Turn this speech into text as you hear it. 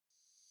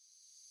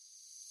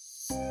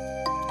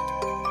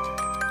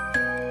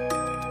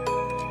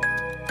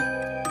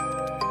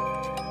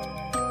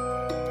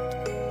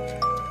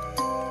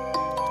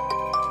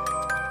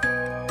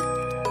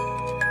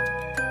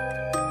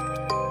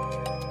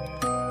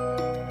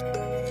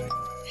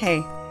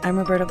Hey, I'm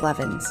Roberta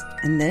Blevins,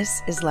 and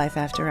this is Life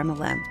After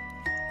MLM,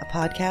 a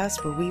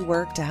podcast where we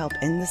work to help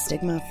end the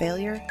stigma of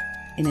failure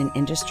in an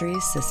industry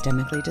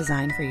systemically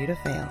designed for you to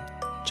fail.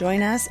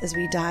 Join us as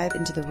we dive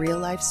into the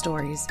real-life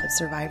stories of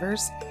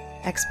survivors,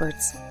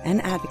 experts,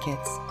 and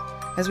advocates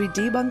as we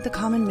debunk the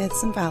common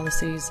myths and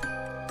fallacies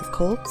of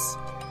cults,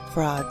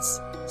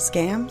 frauds,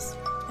 scams,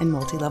 and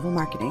multi-level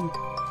marketing.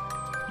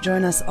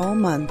 Join us all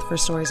month for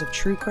stories of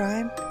true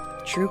crime,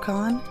 true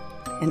con,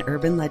 and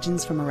urban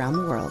legends from around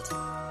the world.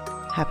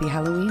 Happy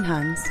Halloween,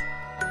 Huns.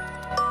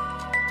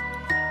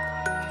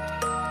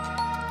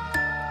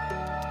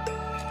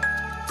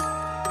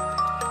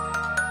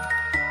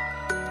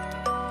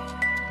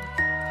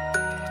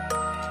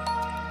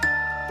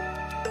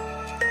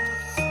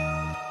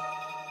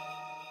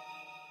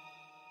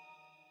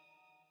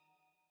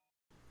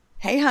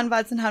 Hey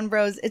Hunbots and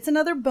Hunbros, it's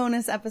another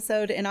bonus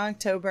episode in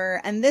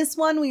October, and this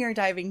one we are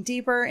diving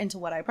deeper into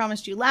what I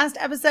promised you last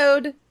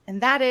episode,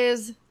 and that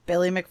is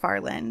Billy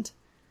McFarland.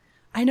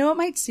 I know it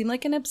might seem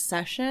like an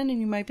obsession, and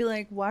you might be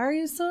like, why are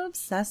you so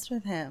obsessed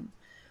with him?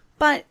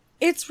 But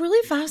it's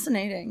really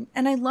fascinating,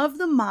 and I love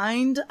the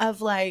mind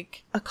of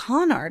like a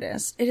con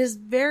artist. It is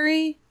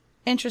very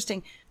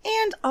interesting,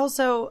 and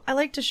also I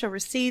like to show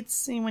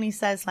receipts when he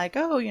says like,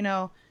 oh, you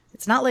know,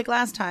 it's not like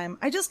last time.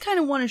 I just kind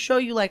of want to show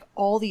you like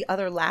all the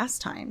other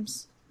last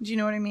times. Do you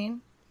know what I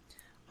mean?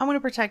 I want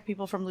to protect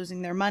people from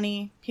losing their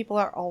money. People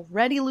are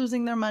already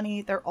losing their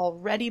money. They're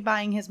already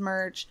buying his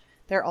merch.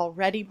 They're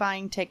already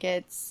buying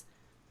tickets.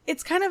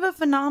 It's kind of a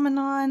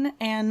phenomenon,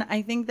 and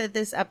I think that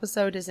this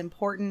episode is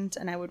important,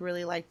 and I would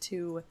really like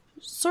to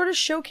sort of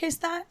showcase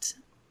that.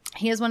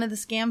 He is one of the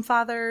scam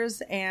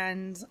fathers,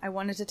 and I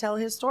wanted to tell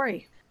his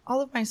story. All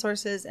of my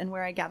sources and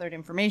where I gathered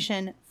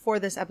information for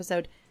this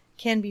episode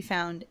can be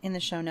found in the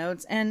show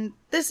notes, and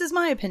this is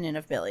my opinion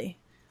of Billy.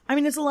 I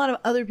mean, it's a lot of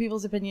other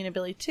people's opinion of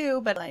Billy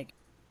too, but like,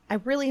 I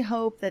really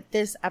hope that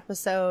this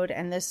episode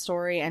and this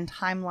story and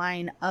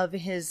timeline of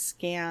his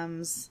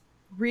scams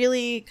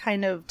really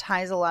kind of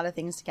ties a lot of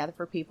things together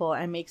for people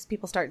and makes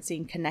people start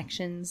seeing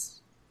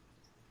connections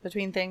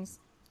between things.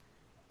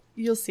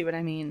 You'll see what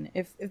I mean.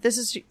 If this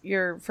is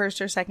your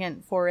first or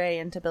second foray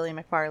into Billy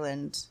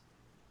McFarland,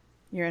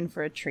 you're in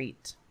for a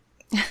treat.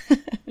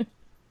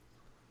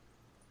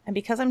 And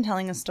because I'm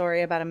telling a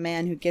story about a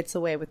man who gets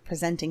away with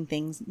presenting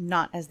things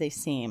not as they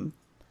seem,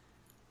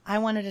 I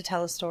wanted to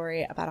tell a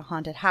story about a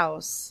haunted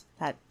house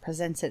that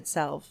presents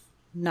itself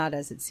not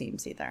as it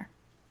seems either.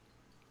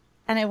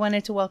 And I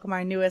wanted to welcome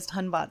our newest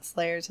Hunbot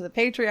Slayer to the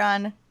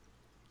Patreon,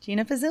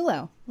 Gina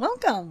Pizzillo.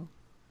 Welcome!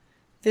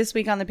 This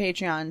week on the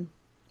Patreon,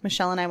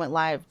 Michelle and I went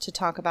live to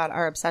talk about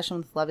our obsession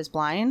with Love is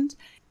Blind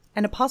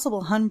and a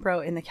possible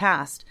Hunbro in the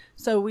cast.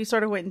 So we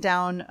sort of went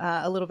down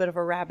a little bit of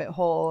a rabbit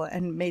hole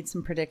and made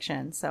some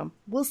predictions. So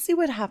we'll see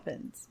what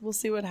happens.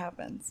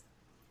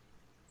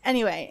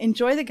 Anyway,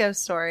 enjoy the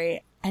ghost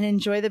story and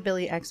enjoy the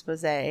Billy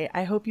expose.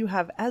 I hope you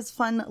have as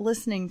fun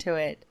listening to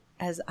it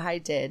as I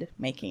did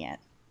making it.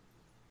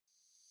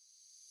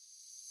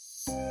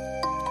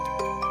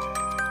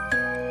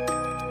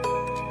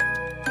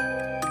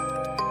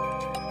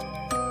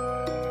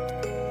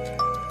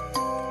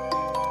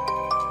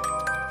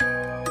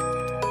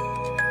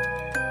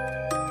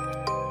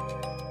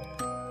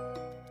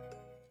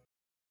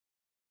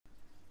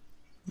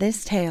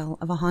 This tale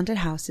of a haunted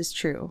house is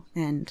true,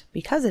 and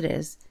because it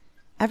is,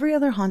 every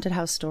other haunted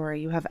house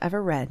story you have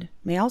ever read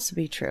may also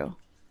be true.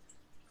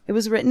 It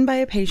was written by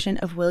a patient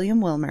of William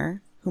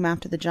Wilmer, whom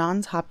after the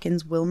Johns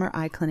Hopkins Wilmer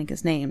Eye Clinic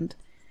is named,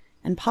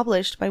 and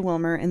published by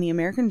Wilmer in the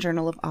American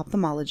Journal of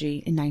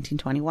Ophthalmology in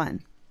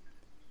 1921.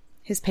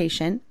 His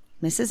patient,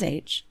 Mrs.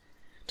 H.,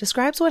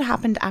 describes what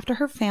happened after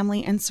her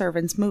family and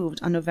servants moved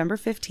on November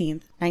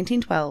 15,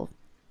 1912,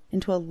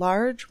 into a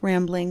large,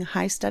 rambling,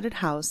 high-studded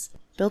house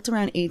built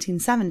around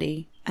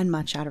 1870 and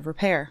much out of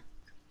repair.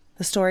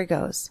 The story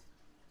goes,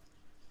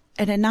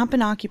 it had not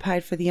been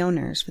occupied for the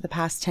owners for the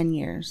past 10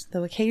 years,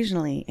 though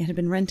occasionally it had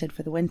been rented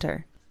for the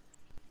winter.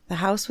 The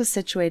house was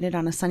situated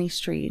on a sunny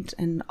street,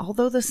 and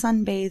although the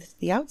sun bathed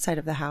the outside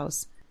of the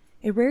house,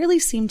 it rarely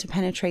seemed to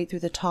penetrate through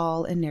the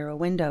tall and narrow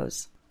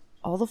windows.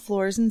 All the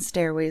floors and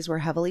stairways were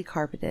heavily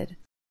carpeted.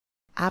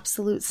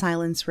 Absolute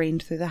silence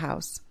reigned through the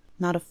house.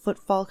 Not a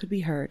footfall could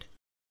be heard.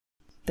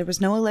 There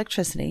was no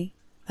electricity,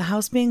 the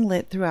house being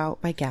lit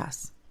throughout by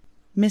gas.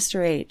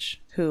 Mr.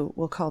 H., who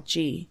we'll call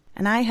G.,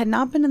 and I had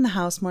not been in the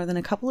house more than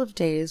a couple of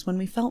days when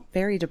we felt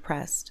very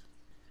depressed.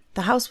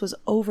 The house was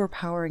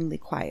overpoweringly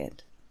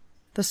quiet.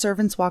 The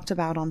servants walked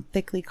about on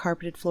thickly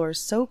carpeted floors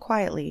so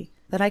quietly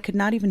that I could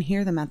not even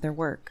hear them at their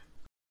work.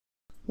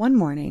 One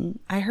morning,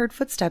 I heard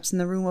footsteps in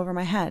the room over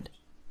my head.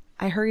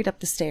 I hurried up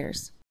the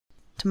stairs.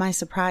 To my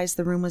surprise,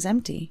 the room was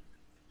empty.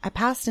 I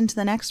passed into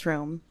the next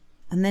room,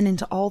 and then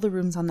into all the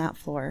rooms on that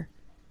floor,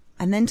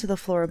 and then to the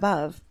floor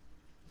above,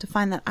 to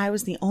find that I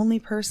was the only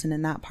person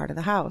in that part of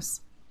the house.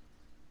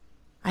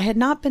 I had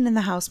not been in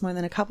the house more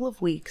than a couple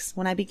of weeks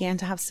when I began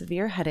to have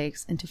severe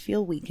headaches and to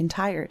feel weak and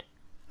tired.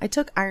 I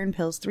took iron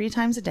pills 3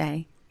 times a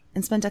day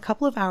and spent a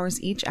couple of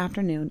hours each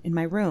afternoon in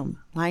my room,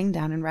 lying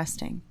down and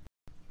resting.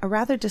 a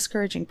rather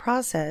discouraging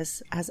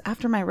process, as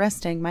after my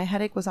resting, my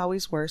headache was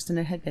always worse than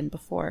it had been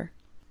before.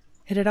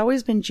 It had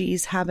always been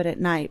G's habit at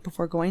night,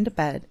 before going to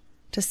bed,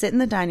 to sit in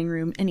the dining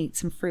room and eat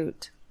some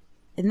fruit.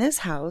 In this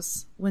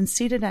house, when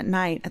seated at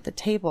night at the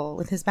table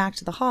with his back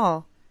to the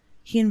hall,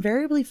 he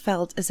invariably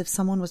felt as if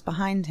someone was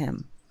behind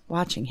him,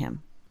 watching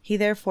him. He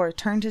therefore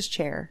turned his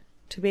chair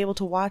to be able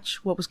to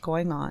watch what was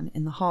going on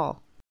in the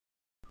hall.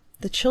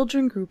 The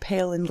children grew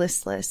pale and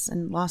listless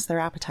and lost their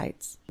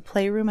appetites. The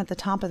playroom at the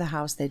top of the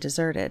house they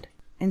deserted.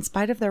 In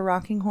spite of their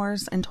rocking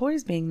horse and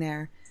toys being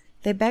there,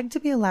 they begged to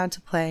be allowed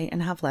to play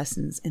and have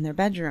lessons in their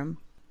bedroom.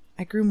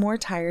 I grew more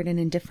tired and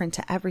indifferent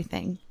to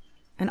everything,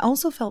 and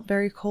also felt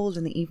very cold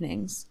in the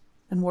evenings,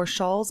 and wore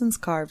shawls and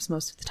scarves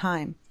most of the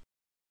time.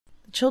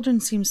 The children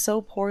seemed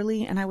so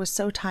poorly, and I was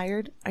so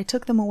tired, I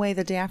took them away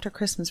the day after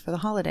Christmas for the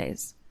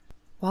holidays.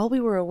 While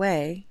we were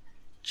away,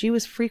 G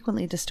was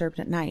frequently disturbed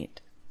at night.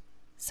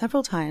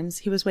 Several times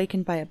he was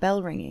wakened by a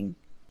bell ringing,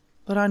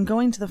 but on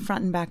going to the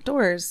front and back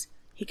doors,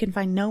 he could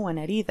find no one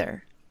at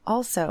either.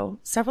 Also,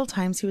 several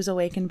times he was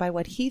awakened by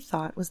what he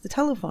thought was the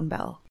telephone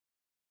bell.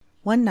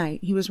 One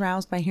night he was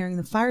roused by hearing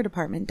the fire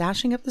department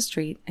dashing up the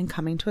street and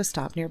coming to a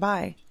stop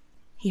nearby.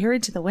 He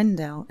hurried to the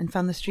window and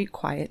found the street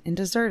quiet and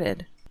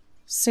deserted.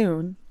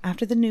 Soon,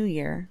 after the New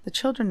Year, the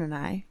children and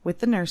I, with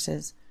the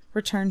nurses,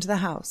 returned to the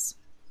house.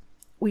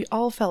 We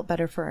all felt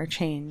better for our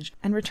change,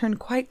 and returned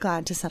quite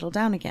glad to settle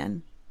down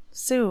again.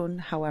 Soon,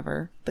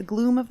 however, the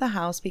gloom of the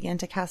house began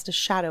to cast a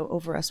shadow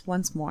over us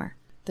once more.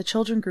 The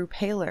children grew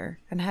paler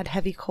and had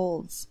heavy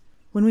colds.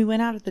 When we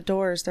went out at the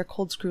doors, their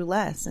colds grew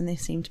less, and they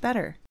seemed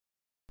better.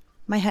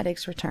 My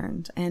headaches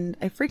returned, and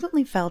I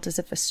frequently felt as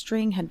if a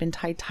string had been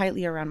tied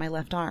tightly around my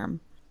left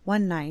arm.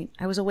 One night,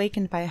 I was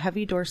awakened by a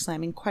heavy door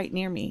slamming quite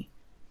near me.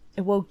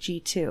 It woke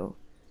G too,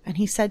 and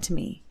he said to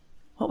me,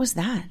 "What was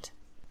that?"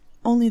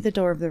 "Only the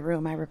door of the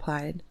room," I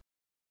replied.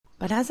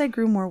 But as I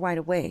grew more wide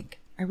awake,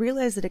 I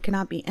realized that it could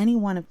not be any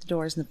one of the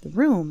doors of the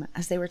room,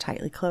 as they were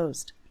tightly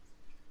closed.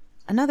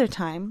 Another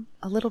time,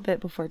 a little bit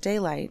before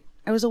daylight,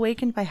 I was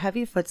awakened by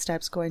heavy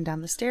footsteps going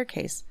down the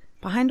staircase,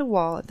 behind a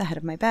wall at the head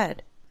of my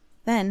bed.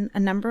 Then a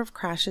number of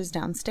crashes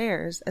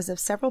downstairs, as if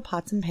several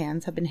pots and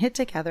pans had been hit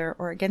together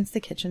or against the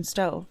kitchen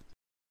stove.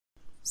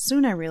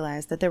 Soon I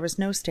realized that there was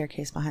no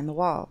staircase behind the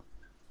wall,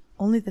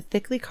 only the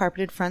thickly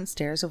carpeted front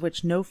stairs of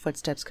which no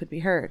footsteps could be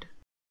heard.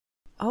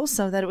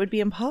 Also that it would be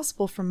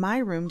impossible for my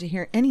room to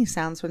hear any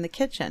sounds from the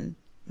kitchen,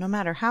 no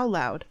matter how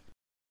loud.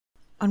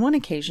 On one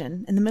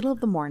occasion, in the middle of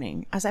the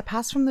morning, as I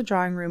passed from the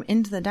drawing room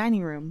into the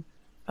dining room,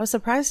 I was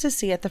surprised to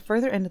see at the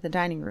further end of the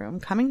dining room,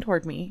 coming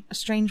toward me, a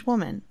strange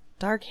woman,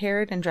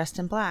 dark-haired and dressed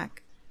in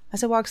black.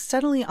 As I walked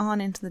steadily on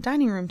into the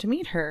dining room to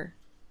meet her,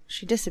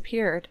 she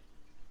disappeared,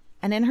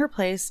 and in her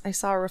place I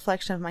saw a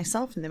reflection of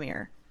myself in the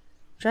mirror,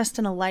 dressed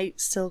in a light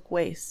silk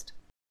waist.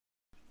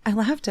 I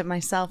laughed at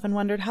myself and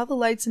wondered how the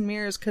lights and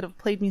mirrors could have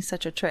played me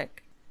such a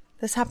trick.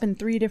 This happened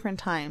 3 different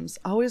times,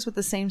 always with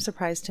the same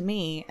surprise to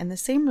me, and the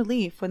same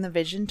relief when the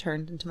vision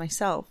turned into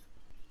myself.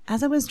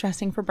 As I was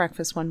dressing for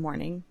breakfast one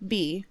morning,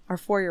 B, our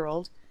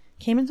 4-year-old,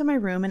 came into my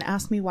room and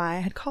asked me why I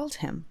had called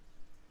him.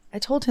 I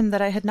told him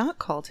that I had not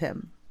called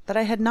him, that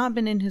I had not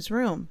been in his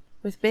room.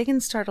 With big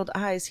and startled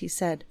eyes, he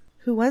said,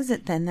 "Who was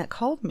it then that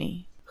called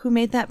me? Who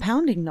made that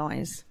pounding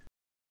noise?"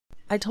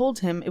 I told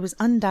him it was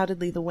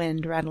undoubtedly the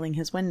wind rattling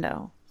his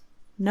window.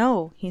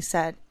 "No," he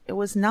said, "it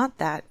was not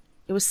that.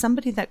 It was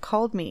somebody that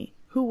called me.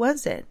 Who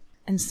was it?"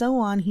 And so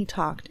on he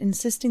talked,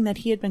 insisting that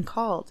he had been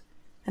called,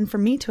 and for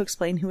me to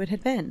explain who it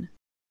had been.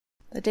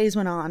 The days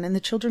went on, and the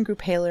children grew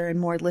paler and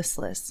more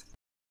listless.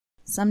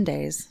 Some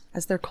days,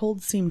 as their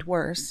colds seemed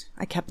worse,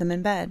 I kept them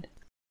in bed.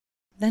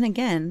 Then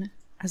again,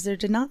 as there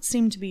did not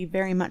seem to be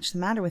very much the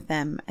matter with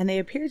them, and they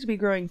appeared to be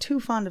growing too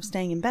fond of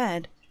staying in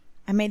bed,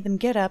 I made them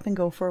get up and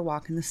go for a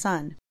walk in the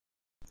sun.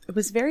 It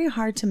was very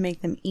hard to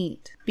make them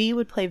eat. B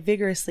would play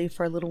vigorously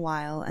for a little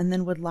while, and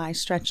then would lie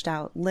stretched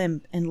out,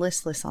 limp and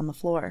listless on the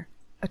floor,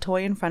 a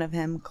toy in front of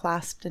him,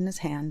 clasped in his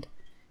hand,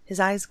 his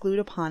eyes glued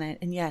upon it,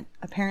 and yet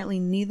apparently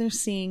neither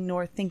seeing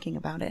nor thinking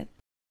about it.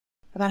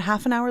 About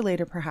half an hour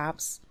later,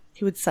 perhaps,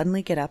 he would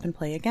suddenly get up and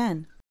play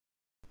again.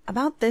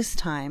 About this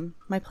time,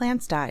 my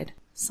plants died.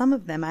 Some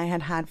of them I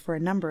had had for a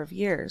number of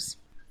years.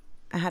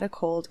 I had a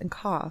cold and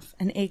cough,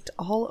 and ached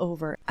all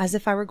over, as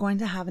if I were going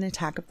to have an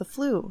attack of the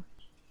flu.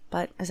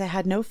 But as I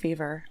had no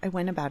fever, I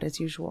went about as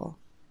usual.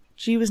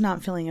 G was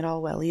not feeling at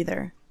all well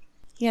either.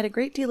 He had a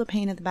great deal of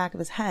pain at the back of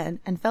his head,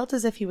 and felt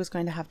as if he was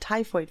going to have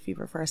typhoid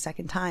fever for a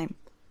second time.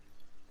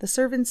 The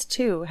servants,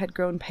 too, had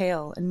grown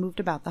pale and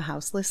moved about the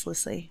house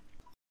listlessly.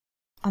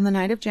 On the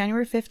night of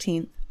January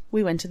 15th,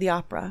 we went to the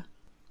opera.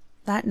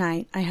 That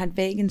night I had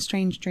vague and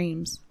strange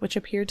dreams, which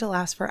appeared to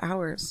last for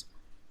hours.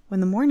 When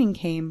the morning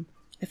came,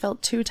 I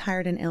felt too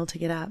tired and ill to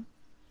get up.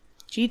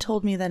 G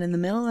told me that in the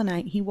middle of the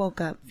night he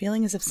woke up,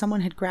 feeling as if someone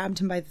had grabbed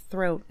him by the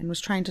throat and was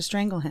trying to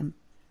strangle him.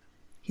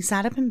 He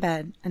sat up in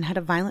bed and had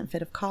a violent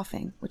fit of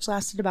coughing, which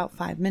lasted about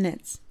 5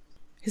 minutes.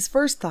 His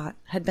first thought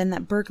had been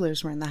that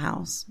burglars were in the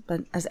house,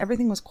 but as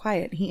everything was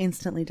quiet, he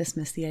instantly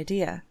dismissed the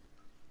idea.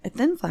 It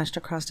then flashed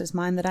across his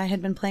mind that I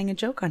had been playing a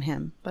joke on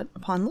him, but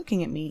upon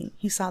looking at me,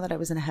 he saw that I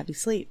was in a heavy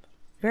sleep,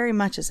 very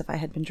much as if I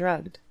had been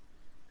drugged.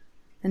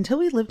 Until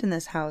we lived in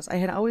this house, I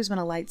had always been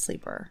a light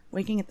sleeper,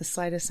 waking at the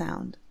slightest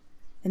sound.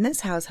 In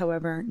this house,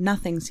 however,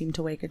 nothing seemed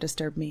to wake or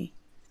disturb me.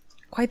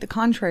 Quite the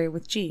contrary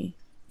with G,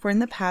 for in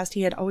the past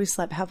he had always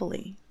slept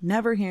heavily,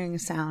 never hearing a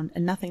sound,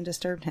 and nothing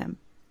disturbed him.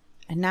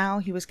 And now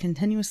he was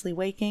continuously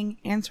waking,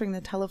 answering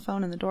the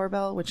telephone and the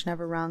doorbell, which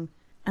never rung,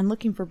 and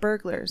looking for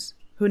burglars,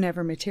 who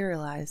never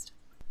materialized.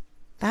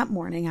 That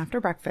morning, after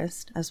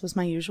breakfast, as was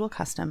my usual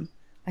custom,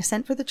 I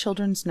sent for the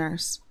children's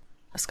nurse,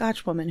 a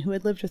Scotchwoman who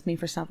had lived with me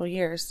for several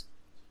years.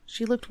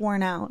 She looked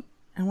worn out,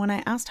 and when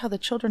I asked how the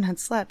children had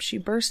slept, she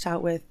burst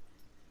out with,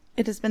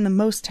 "It has been the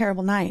most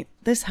terrible night.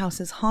 This house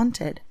is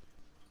haunted."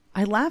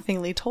 I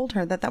laughingly told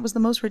her that was the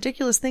most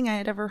ridiculous thing I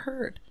had ever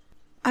heard.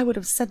 "I would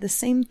have said the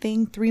same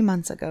thing 3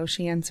 months ago,"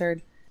 she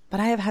answered,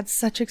 "but I have had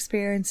such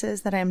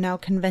experiences that I am now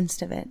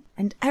convinced of it,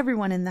 and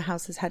everyone in the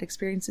house has had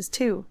experiences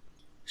too."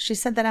 She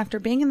said that after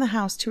being in the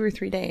house 2 or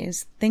 3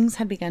 days, things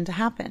had begun to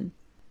happen,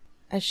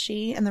 as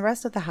she and the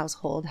rest of the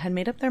household had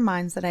made up their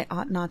minds that I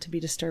ought not to be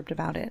disturbed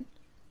about it.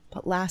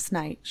 "But last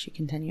night," she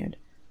continued,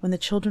 "when the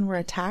children were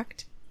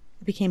attacked,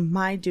 it became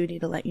my duty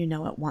to let you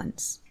know at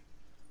once.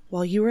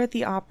 While you were at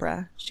the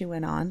opera," she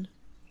went on,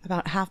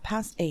 "about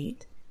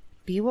 8:30,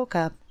 B woke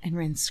up and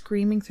ran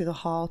screaming through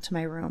the hall to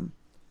my room.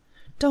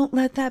 'Don't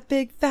let that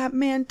big fat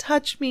man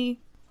touch me!'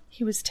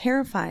 He was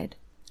terrified.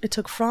 It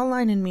took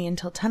Fraulein and me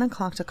until 10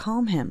 o'clock to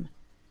calm him.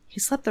 He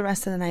slept the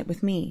rest of the night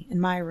with me, in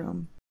my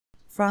room.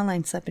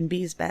 Fraulein slept in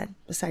B's bed,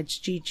 besides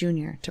G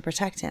Jr., to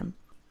protect him.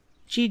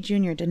 G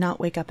Jr. did not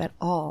wake up at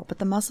all, but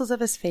the muscles of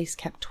his face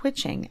kept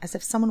twitching as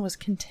if someone was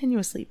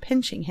continuously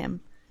pinching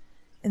him.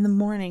 In the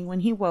morning,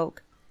 when he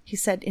woke, he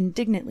said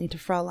indignantly to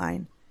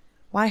Fraulein,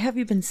 'Why have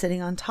you been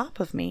sitting on top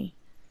of me?'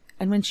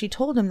 And when she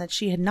told him that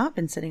she had not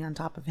been sitting on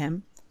top of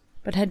him,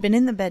 but had been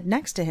in the bed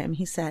next to him,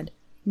 he said,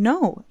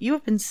 'No, you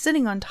have been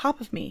sitting on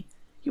top of me.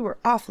 You were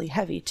awfully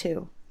heavy,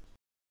 too.'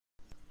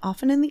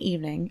 Often in the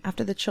evening,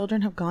 after the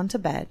children have gone to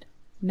bed,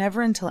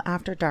 never until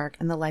after dark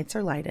and the lights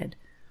are lighted,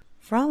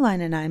 Fraulein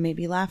and I may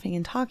be laughing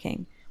and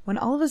talking, when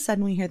all of a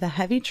sudden we hear the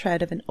heavy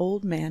tread of an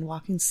old man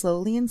walking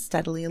slowly and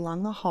steadily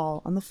along the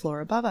hall on the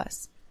floor above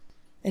us.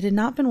 It had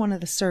not been one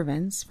of the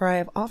servants, for I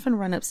have often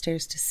run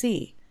upstairs to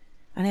see,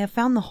 and I have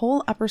found the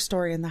whole upper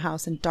story in the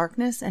house in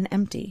darkness and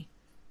empty.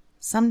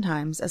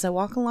 Sometimes, as I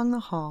walk along the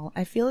hall,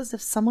 I feel as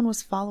if someone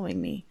was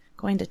following me,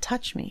 going to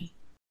touch me.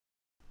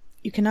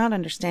 You cannot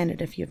understand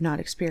it if you have not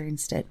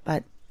experienced it,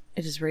 but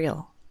it is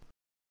real.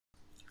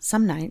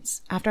 Some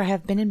nights, after I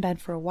have been in bed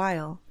for a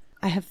while,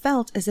 I have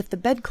felt as if the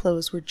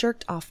bedclothes were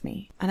jerked off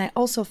me, and I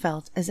also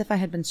felt as if I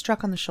had been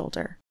struck on the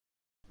shoulder.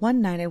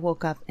 One night I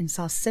woke up and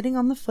saw sitting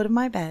on the foot of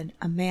my bed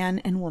a man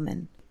and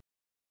woman.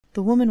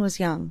 The woman was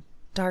young,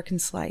 dark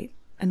and slight,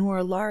 and wore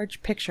a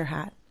large picture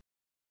hat.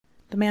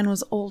 The man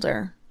was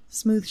older,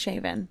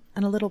 smooth-shaven,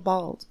 and a little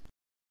bald.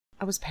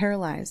 I was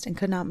paralyzed and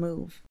could not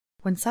move,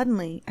 when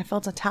suddenly I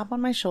felt a tap on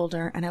my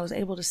shoulder and I was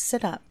able to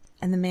sit up,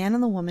 and the man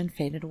and the woman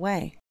faded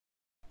away.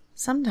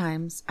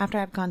 Sometimes, after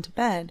I have gone to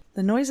bed,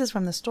 the noises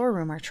from the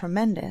storeroom are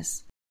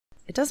tremendous.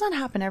 It does not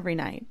happen every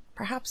night.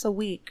 Perhaps a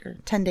week or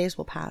 10 days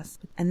will pass,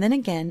 and then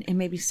again it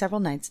may be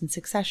several nights in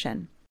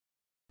succession.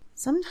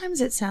 Sometimes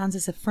it sounds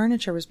as if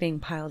furniture was being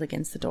piled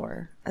against the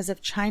door, as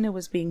if china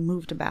was being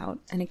moved about,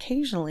 and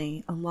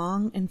occasionally a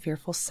long and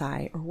fearful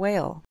sigh or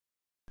wail.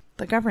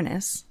 The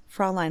governess,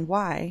 Fraulein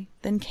Y.,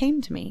 then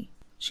came to me.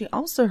 She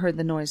also heard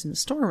the noise in the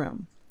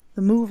storeroom,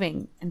 the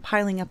moving and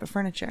piling up of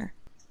furniture.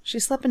 She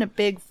slept in a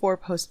big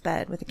 4-post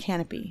bed with a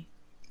canopy.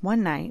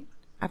 One night,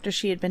 after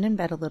she had been in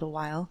bed a little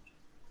while,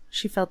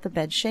 she felt the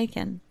bed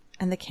shaken,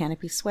 and the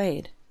canopy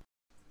swayed.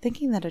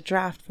 Thinking that a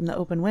draught from the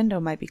open window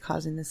might be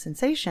causing the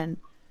sensation,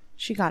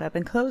 she got up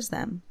and closed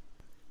them.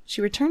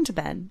 She returned to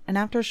bed, and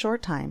after a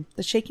short time,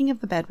 the shaking of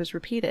the bed was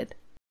repeated.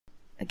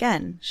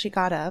 Again, she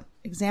got up,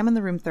 examined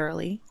the room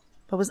thoroughly,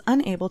 but was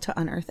unable to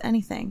unearth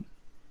anything.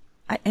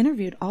 I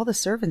interviewed all the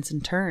servants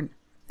in turn.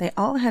 They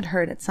all had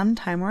heard at some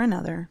time or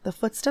another the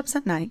footsteps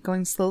at night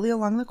going slowly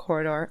along the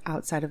corridor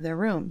outside of their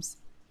rooms.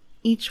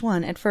 Each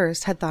one at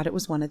first had thought it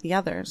was one of the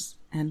others,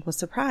 and was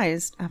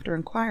surprised, after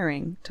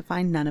inquiring, to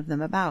find none of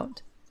them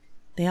about.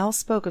 They all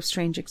spoke of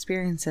strange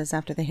experiences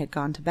after they had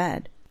gone to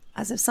bed,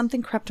 as if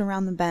something crept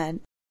around the bed,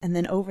 and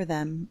then over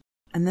them,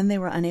 and then they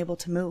were unable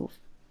to move.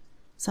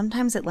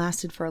 Sometimes it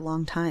lasted for a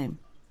long time,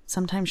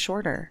 sometimes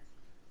shorter.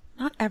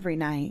 Not every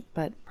night,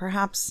 but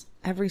perhaps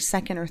every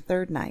second or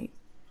third night.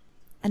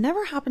 It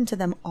never happened to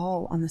them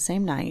all on the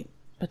same night,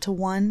 but to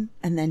one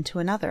and then to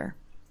another.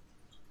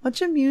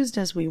 Much amused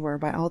as we were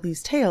by all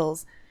these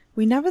tales,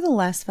 we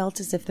nevertheless felt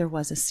as if there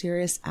was a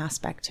serious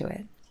aspect to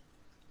it.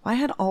 Why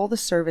had all the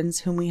servants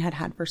whom we had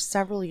had for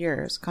several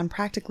years gone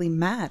practically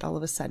mad all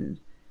of a sudden?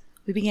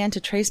 We began to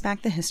trace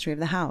back the history of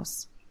the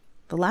house.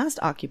 The last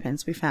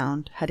occupants, we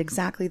found, had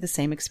exactly the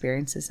same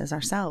experiences as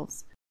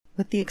ourselves,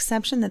 with the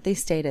exception that they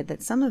stated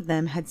that some of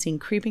them had seen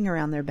creeping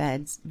around their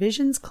beds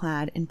visions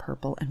clad in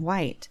purple and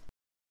white.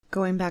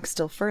 Going back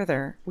still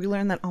further, we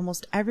learned that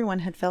almost everyone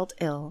had felt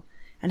ill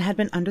and had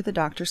been under the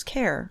doctor's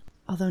care,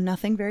 although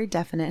nothing very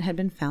definite had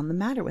been found the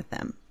matter with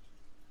them.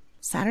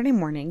 Saturday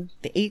morning,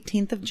 the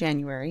 18th of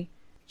January,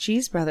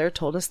 G's brother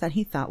told us that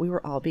he thought we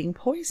were all being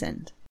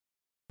poisoned.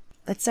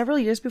 That several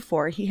years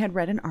before he had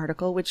read an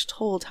article which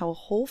told how a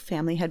whole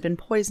family had been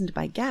poisoned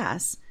by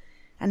gas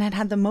and had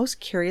had the most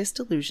curious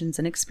delusions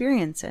and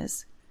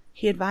experiences.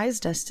 He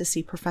advised us to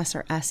see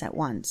Professor S at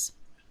once.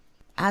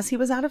 As he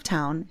was out of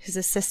town, his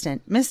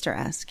assistant, Mr.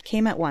 S,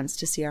 came at once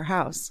to see our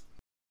house.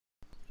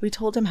 We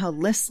told him how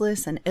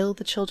listless and ill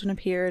the children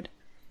appeared.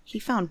 He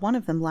found one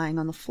of them lying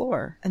on the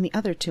floor and the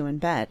other two in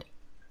bed.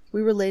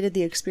 We related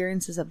the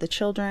experiences of the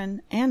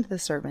children and the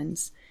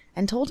servants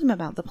and told him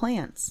about the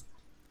plants.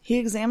 He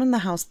examined the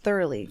house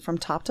thoroughly from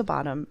top to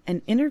bottom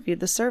and interviewed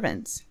the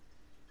servants.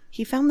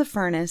 He found the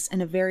furnace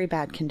in a very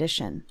bad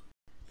condition,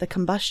 the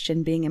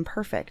combustion being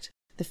imperfect.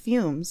 The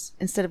fumes,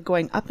 instead of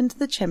going up into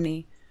the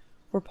chimney,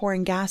 were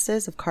pouring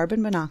gases of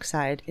carbon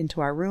monoxide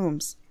into our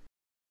rooms.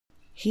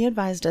 He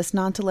advised us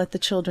not to let the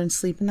children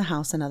sleep in the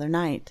house another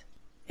night.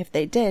 If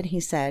they did, he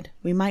said,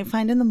 we might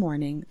find in the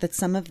morning that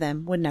some of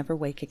them would never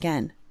wake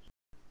again.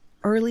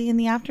 Early in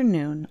the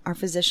afternoon, our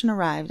physician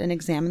arrived and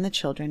examined the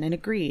children and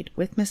agreed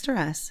with Mr.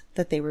 S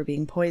that they were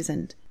being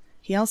poisoned.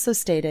 He also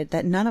stated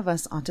that none of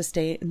us ought to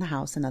stay in the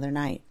house another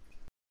night.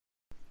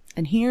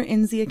 And here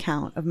ends the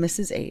account of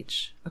Mrs.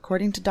 H.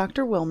 According to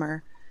Dr.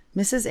 Wilmer,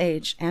 Mrs.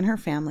 H. and her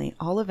family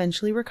all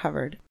eventually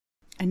recovered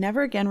and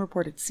never again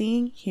reported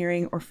seeing,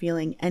 hearing, or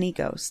feeling any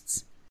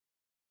ghosts.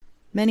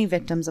 Many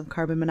victims of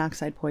carbon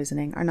monoxide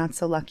poisoning are not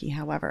so lucky,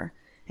 however,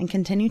 and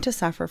continue to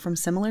suffer from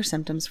similar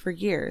symptoms for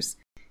years,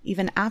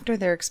 even after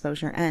their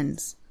exposure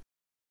ends.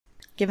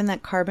 Given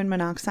that carbon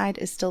monoxide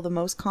is still the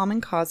most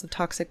common cause of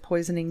toxic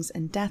poisonings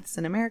and deaths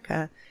in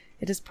America,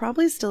 it is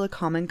probably still a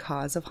common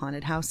cause of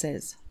haunted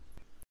houses.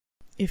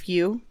 If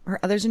you or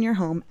others in your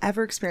home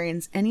ever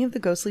experience any of the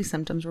ghostly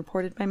symptoms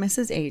reported by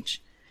Mrs.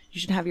 H, you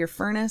should have your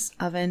furnace,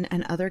 oven,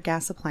 and other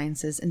gas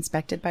appliances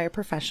inspected by a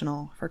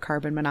professional for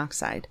carbon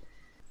monoxide.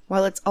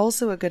 While it's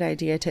also a good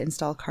idea to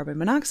install carbon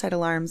monoxide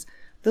alarms,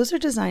 those are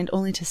designed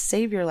only to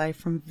save your life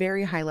from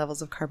very high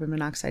levels of carbon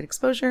monoxide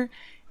exposure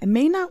and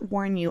may not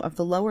warn you of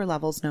the lower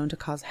levels known to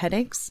cause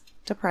headaches,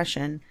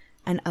 depression,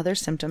 and other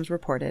symptoms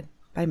reported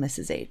by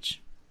Mrs. H.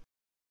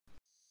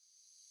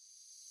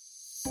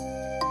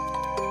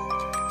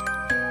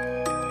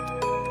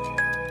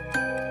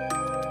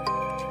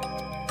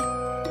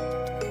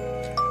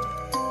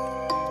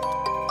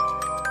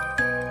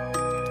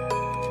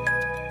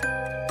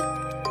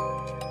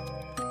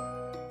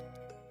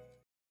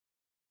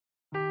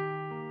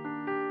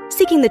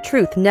 Seeking the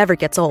truth never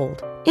gets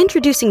old.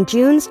 Introducing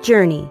June's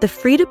Journey, the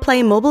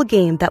free-to-play mobile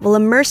game that will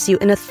immerse you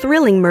in a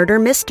thrilling murder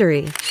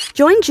mystery.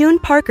 Join June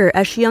Parker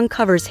as she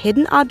uncovers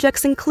hidden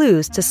objects and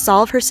clues to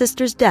solve her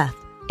sister's death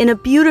in a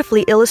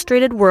beautifully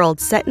illustrated world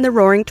set in the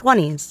Roaring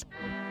 '20s.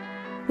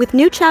 With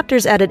new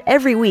chapters added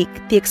every week,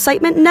 the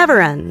excitement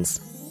never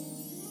ends.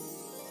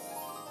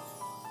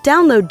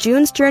 Download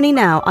June's Journey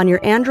now on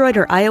your Android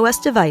or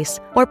iOS device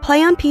or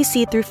play on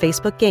PC through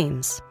Facebook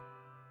Games.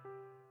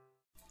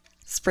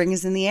 Spring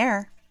is in the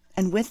air,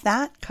 and with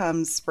that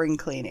comes spring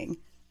cleaning,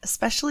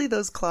 especially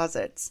those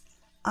closets.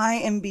 I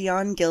am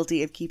beyond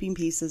guilty of keeping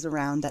pieces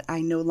around that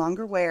I no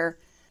longer wear,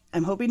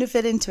 I'm hoping to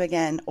fit into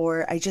again,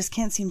 or I just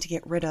can't seem to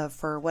get rid of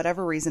for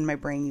whatever reason my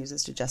brain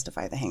uses to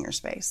justify the hanger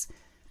space.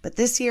 But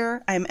this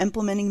year, I am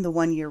implementing the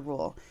 1-year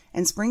rule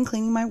and spring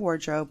cleaning my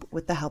wardrobe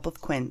with the help of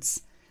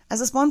Quince.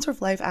 As a sponsor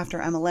of Life After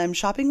MLM,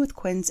 shopping with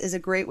Quince is a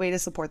great way to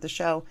support the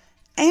show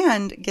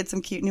and get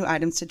some cute new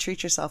items to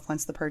treat yourself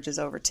once the purge is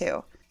over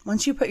too.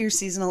 Once you put your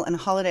seasonal and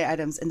holiday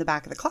items in the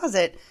back of the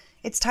closet,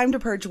 it's time to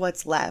purge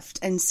what's left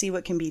and see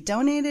what can be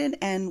donated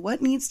and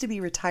what needs to be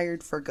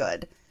retired for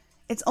good.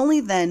 It's only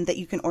then that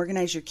you can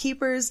organize your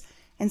keepers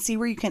and see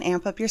where you can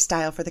amp up your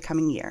style for the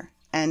coming year.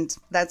 And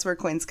that's where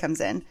Quince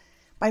comes in.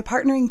 By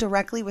partnering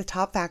directly with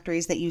top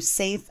factories that use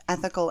safe,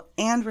 ethical,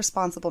 and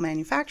responsible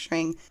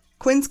manufacturing,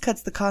 Quince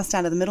cuts the cost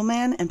out of the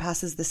middleman and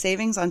passes the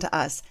savings on to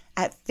us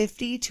at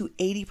 50 to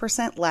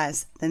 80%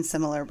 less than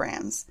similar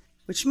brands.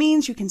 Which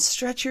means you can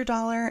stretch your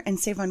dollar and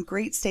save on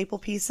great staple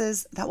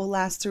pieces that will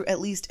last through at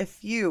least a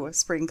few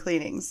spring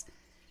cleanings.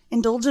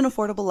 Indulge in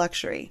affordable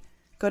luxury.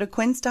 Go to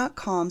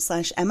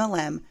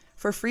quince.com/MLM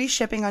for free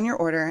shipping on your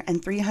order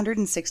and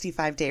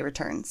 365-day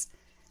returns.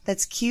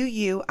 That's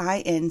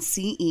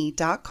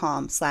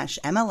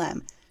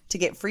QUINCE.com/MLM to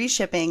get free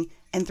shipping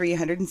and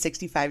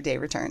 365-day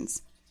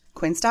returns.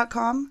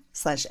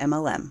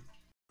 Quince.com/MLM.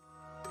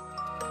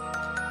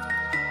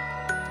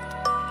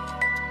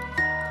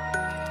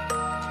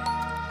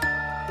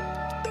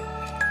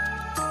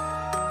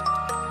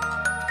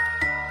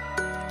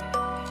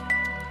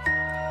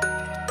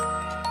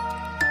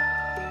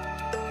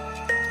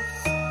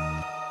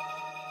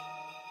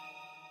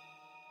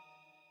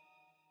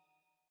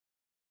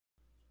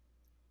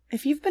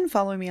 If you've been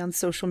following me on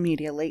social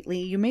media lately,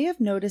 you may have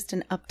noticed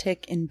an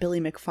uptick in Billy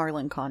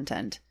McFarland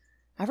content.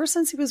 Ever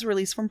since he was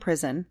released from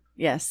prison,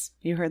 yes,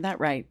 you heard that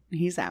right,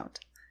 he's out,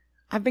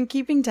 I've been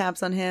keeping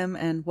tabs on him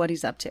and what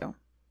he's up to.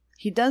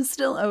 He does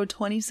still owe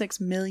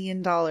 $26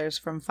 million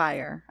from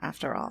Fire,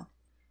 after all.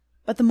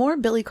 But the more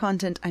Billy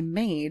content I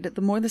made,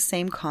 the more the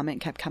same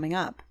comment kept coming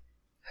up.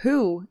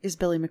 Who is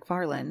Billy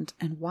McFarland,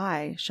 and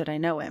why should I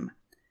know him?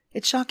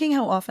 It's shocking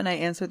how often I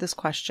answer this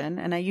question,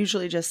 and I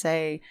usually just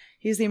say,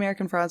 he's the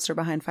American fraudster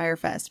behind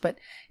Firefest, but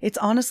it's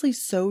honestly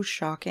so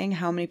shocking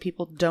how many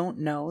people don't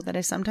know that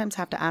I sometimes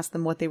have to ask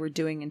them what they were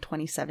doing in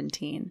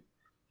 2017.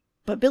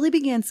 But Billy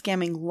began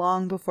scamming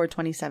long before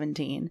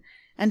 2017,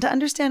 and to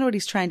understand what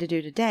he's trying to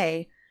do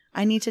today,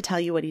 I need to tell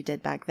you what he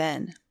did back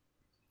then.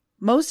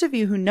 Most of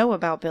you who know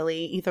about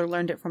Billy either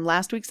learned it from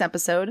last week's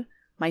episode,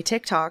 my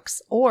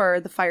TikToks, or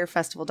the Fire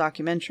Festival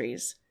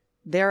documentaries.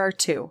 There are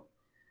two.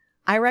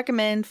 I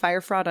recommend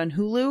Fire Fraud on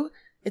Hulu.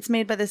 It's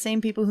made by the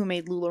same people who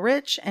made Lula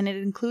Rich, and it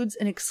includes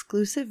an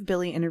exclusive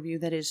Billy interview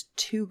that is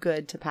too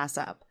good to pass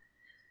up.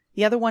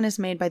 The other one is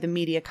made by the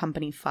media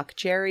company Fuck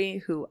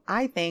Jerry, who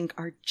I think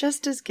are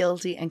just as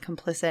guilty and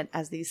complicit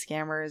as these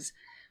scammers,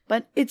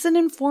 but it's an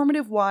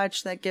informative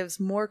watch that gives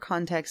more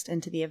context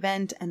into the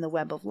event and the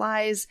web of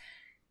lies,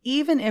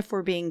 even if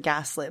we're being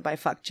gaslit by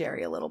Fuck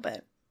Jerry a little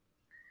bit.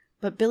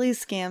 But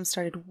Billy's scam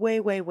started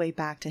way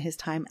back to his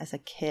time as a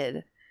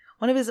kid.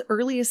 One of his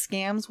earliest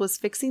scams was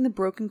fixing the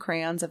broken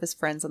crayons of his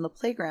friends on the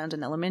playground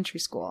in elementary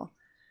school.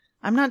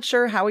 I'm not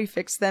sure how he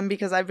fixed them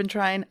because I've been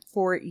trying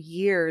for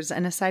years,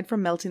 and aside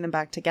from melting them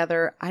back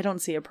together, I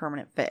don't see a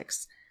permanent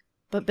fix.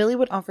 But Billy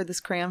would offer this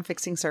crayon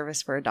fixing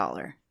service for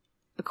 $1.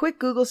 A quick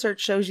Google search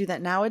shows you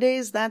that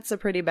nowadays that's a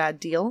pretty bad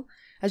deal,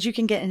 as you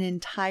can get an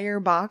entire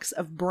box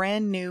of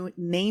brand new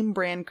name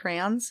brand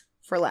crayons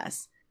for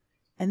less.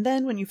 And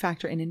then when you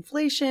factor in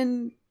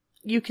inflation,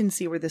 you can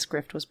see where this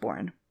grift was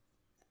born.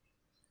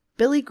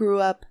 Billy grew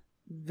up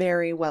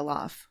very well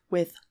off,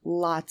 with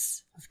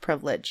lots of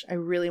privilege. I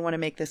really want to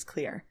make this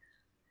clear.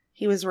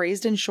 He was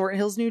raised in Short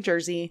Hills, New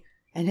Jersey,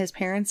 and his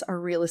parents are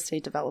real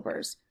estate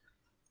developers.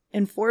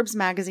 In Forbes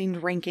magazine's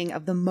ranking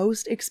of the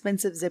most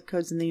expensive zip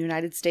codes in the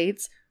United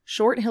States,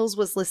 Short Hills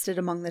was listed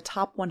among the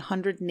top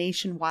 100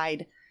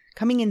 nationwide,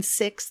 coming in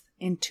 6th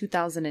in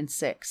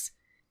 2006.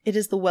 It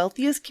is the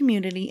wealthiest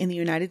community in the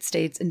United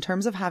States in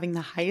terms of having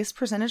the highest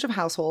percentage of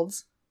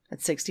households, at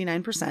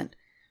 69%,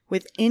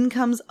 with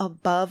incomes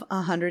above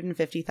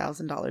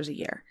 $150,000 a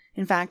year.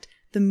 In fact,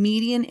 the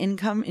median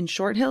income in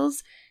Short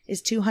Hills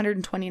is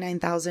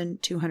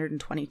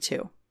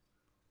 $229,222.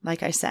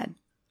 Like I said,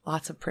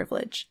 lots of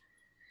privilege.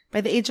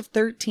 By the age of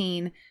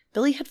 13,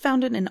 Billy had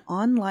founded an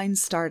online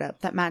startup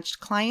that matched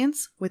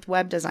clients with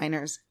web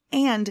designers,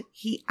 and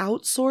he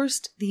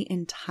outsourced the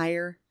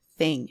entire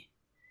thing.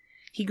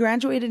 He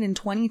graduated in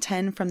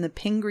 2010 from the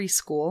Pingree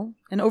School,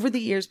 and over the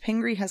years,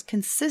 Pingree has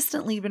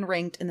consistently been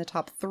ranked in the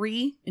top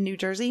 3 in New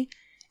Jersey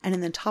and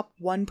in the top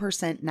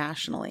 1%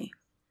 nationally.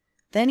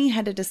 Then he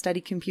headed to study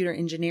computer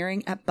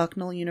engineering at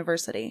Bucknell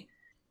University,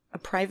 a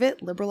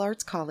private liberal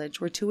arts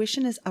college where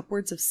tuition is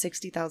upwards of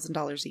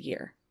 $60,000 a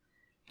year.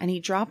 And he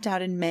dropped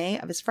out in May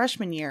of his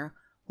freshman year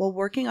while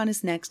working on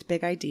his next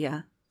big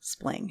idea,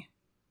 Spling.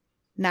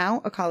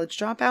 Now, a college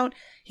dropout,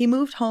 he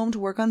moved home to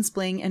work on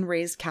Spling and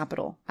raised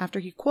capital after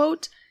he,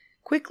 quote,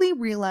 quickly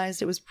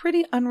realized it was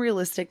pretty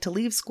unrealistic to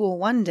leave school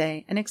one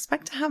day and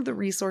expect to have the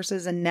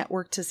resources and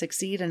network to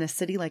succeed in a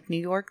city like New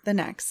York the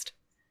next.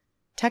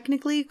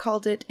 Technically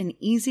called it an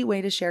easy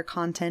way to share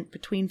content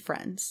between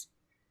friends.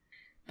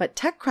 But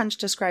TechCrunch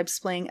described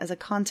Spling as a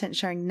content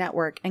sharing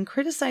network and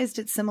criticized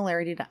its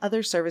similarity to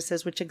other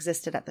services which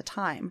existed at the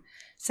time,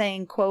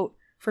 saying, quote,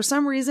 for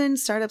some reason,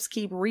 startups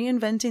keep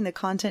reinventing the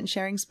content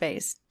sharing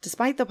space,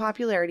 despite the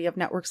popularity of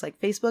networks like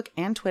Facebook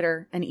and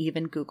Twitter and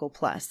even Google+.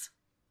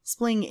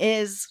 Spling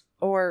is,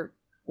 or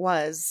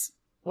was,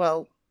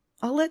 well,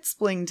 I'll let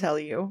Spling tell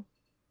you.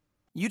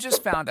 You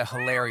just found a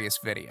hilarious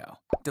video,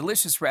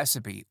 delicious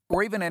recipe,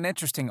 or even an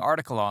interesting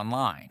article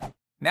online.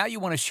 Now you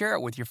want to share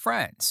it with your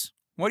friends.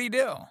 What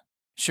do?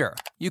 Sure,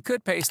 you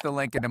could paste the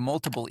link into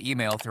multiple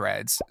email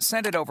threads,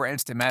 send it over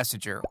Instant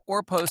Messenger,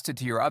 or post it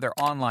to your other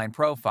online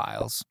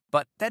profiles,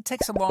 but that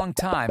takes a long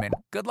time and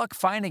good luck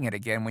finding it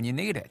again when you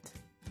need it.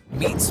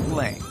 Meet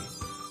Spling.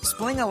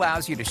 Spling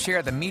allows you to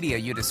share the media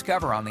you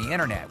discover on the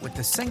internet with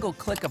the single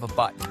click of a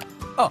button.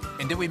 Oh,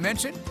 and did we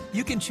mention?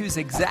 You can choose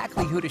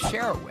exactly who to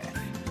share it with.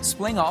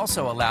 Spling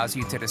also allows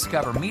you to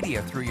discover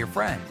media through your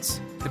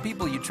friends, the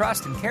people you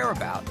trust and care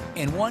about,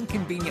 in one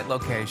convenient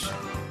location.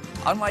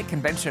 Unlike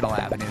conventional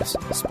avenues,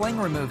 Spling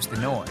removes the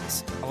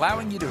noise,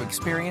 allowing you to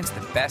experience the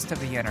best of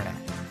the internet.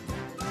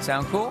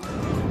 Sound cool?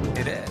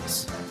 It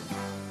is.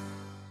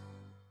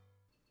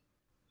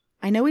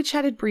 I know we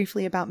chatted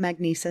briefly about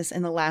magnesis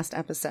in the last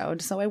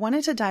episode, so I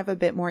wanted to dive a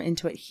bit more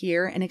into it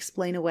here and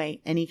explain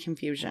away any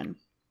confusion.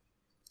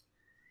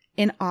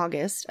 In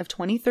August of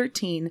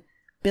 2013,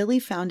 Billy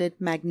founded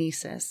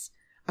Magnesis,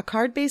 a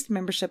card-based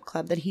membership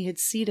club that he had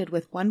seeded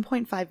with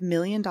 $1.5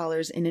 million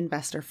in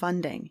investor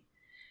funding.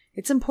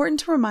 It's important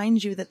to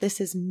remind you that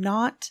this is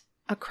not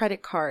a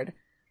credit card,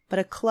 but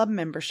a club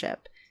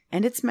membership,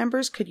 and its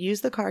members could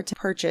use the card to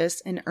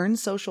purchase and earn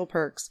social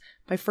perks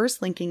by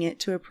first linking it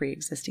to a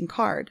pre-existing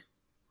card.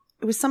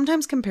 It was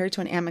sometimes compared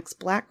to an Amex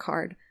Black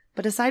card,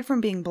 but aside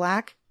from being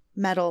black,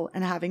 metal,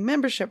 and having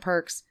membership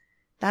perks,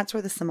 that's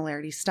where the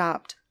similarities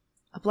stopped.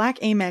 A Black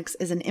Amex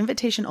is an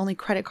invitation-only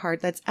credit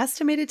card that's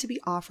estimated to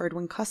be offered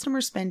when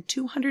customers spend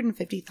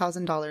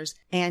 $250,000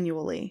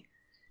 annually.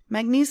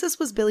 Magnesis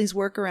was Billy's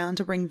workaround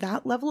to bring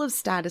that level of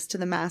status to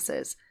the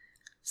masses.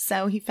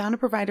 So he found a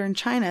provider in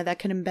China that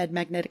could embed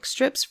magnetic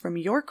strips from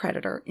your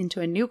creditor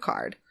into a new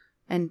card,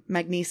 and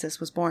Magnesis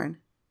was born.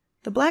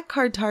 The Black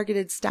Card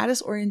targeted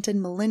status-oriented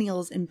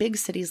millennials in big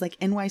cities like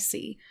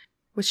NYC,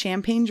 with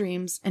champagne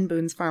dreams and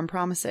Boone's Farm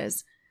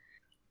promises.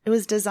 It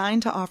was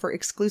designed to offer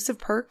exclusive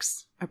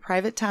perks, a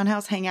private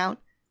townhouse hangout,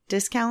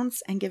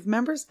 discounts, and give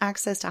members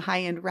access to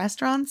high-end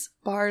restaurants,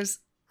 bars,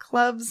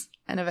 clubs,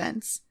 and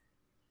events.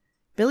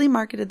 Billy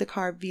marketed the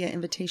card via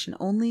invitation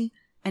only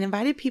and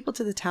invited people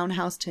to the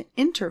townhouse to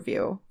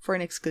interview for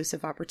an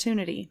exclusive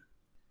opportunity.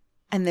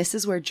 And this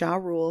is where Ja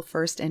Rule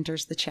first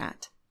enters the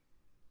chat.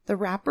 The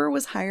rapper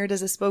was hired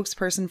as a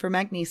spokesperson for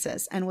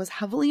Magnesis and was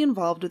heavily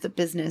involved with the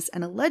business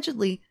and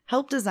allegedly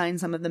helped design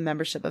some of the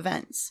membership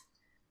events.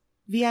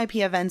 VIP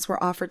events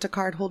were offered to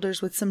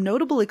cardholders with some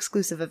notable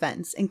exclusive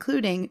events,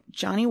 including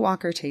Johnny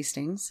Walker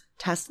tastings,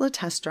 Tesla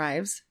test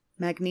drives,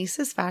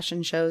 Magnesis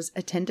fashion shows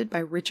attended by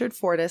Richard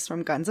Fortus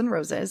from Guns N'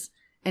 Roses,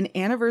 an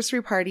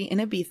anniversary party in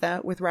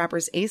Ibiza with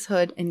rappers Ace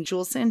Hood and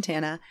Jules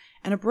Santana,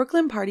 and a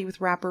Brooklyn party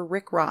with rapper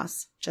Rick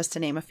Ross, just to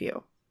name a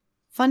few.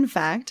 Fun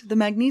fact, the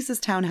Magnesis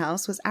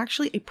townhouse was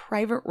actually a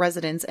private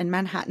residence in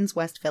Manhattan's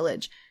West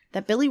Village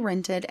that Billy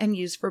rented and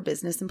used for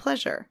business and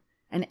pleasure.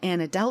 And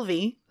Anna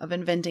Delvey, of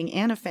Inventing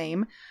Anna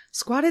fame,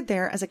 squatted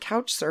there as a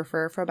couch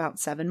surfer for about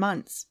 7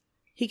 months.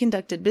 He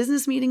conducted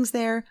business meetings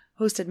there,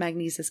 hosted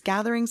Magnesis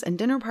gatherings and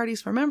dinner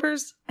parties for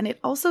members, and it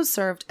also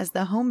served as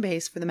the home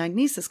base for the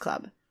Magnesis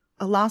Club.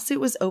 A lawsuit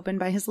was opened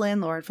by his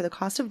landlord for the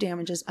cost of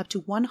damages up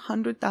to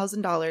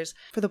 $100,000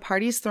 for the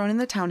parties thrown in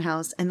the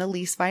townhouse and the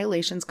lease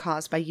violations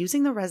caused by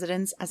using the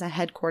residence as a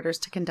headquarters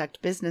to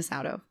conduct business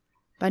out of.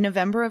 By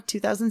November of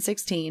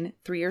 2016,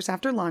 3 years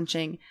after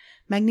launching,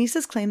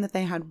 Magnesis claimed that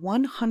they had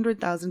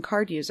 100,000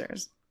 card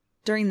users.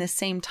 During this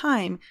same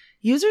time,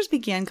 users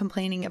began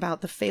complaining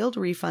about the failed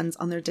refunds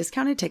on their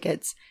discounted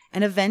tickets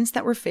and events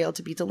that were failed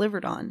to be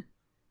delivered on.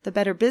 The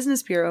Better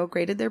Business Bureau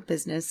graded their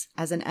business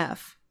as an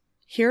F.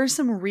 Here are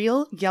some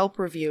real Yelp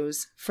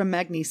reviews from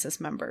Magnesis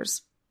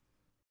members.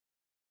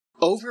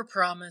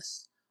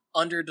 Overpromise,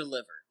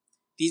 underdeliver.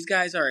 These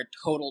guys are a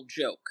total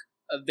joke.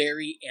 A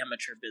very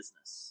amateur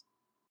business.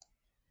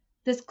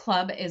 This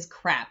club is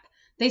crap.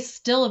 They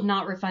still have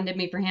not refunded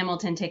me for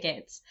Hamilton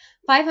tickets.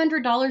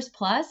 $500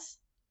 plus?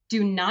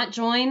 Do not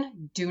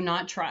join, do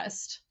not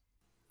trust.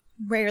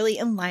 Rarely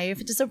in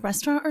life does a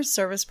restaurant or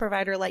service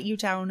provider let you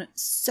down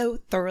so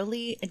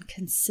thoroughly and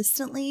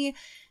consistently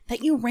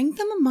that you rank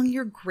them among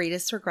your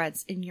greatest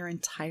regrets in your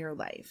entire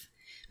life.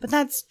 But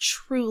that's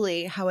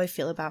truly how I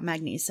feel about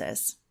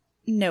Magnesis.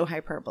 No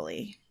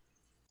hyperbole.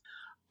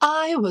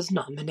 I was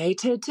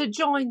nominated to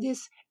join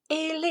this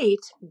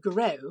elite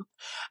group,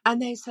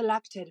 and they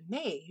selected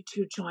me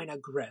to join a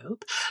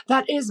group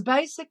that is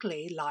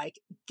basically like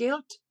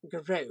Guilt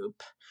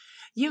Group.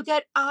 You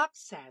get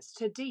access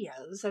to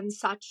deals and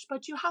such,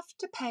 but you have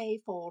to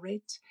pay for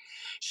it.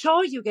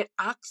 Sure, you get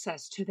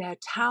access to their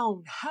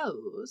town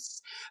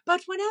house,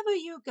 but whenever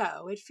you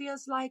go, it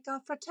feels like a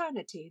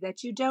fraternity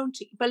that you don't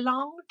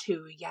belong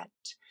to yet.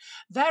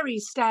 Very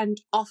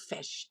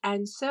standoffish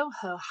and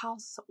Soho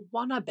House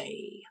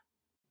wannabe.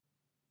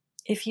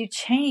 If you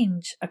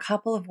change a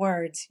couple of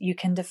words, you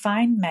can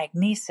define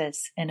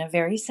magnesis in a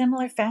very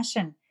similar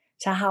fashion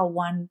to how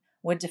one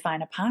would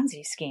define a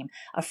Ponzi scheme,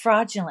 a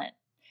fraudulent,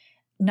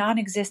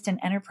 non-existent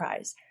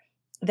enterprise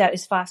that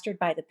is fostered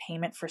by the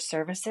payment for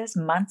services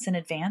months in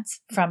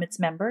advance from its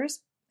members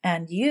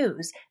and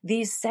use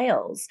these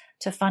sales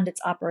to fund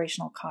its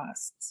operational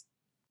costs.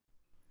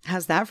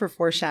 How's that for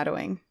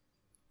foreshadowing?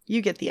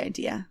 You get the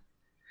idea.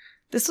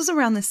 This was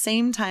around the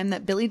same time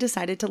that Billy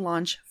decided to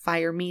launch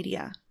Fire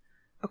Media.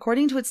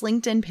 According to its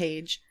LinkedIn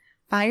page,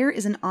 Fire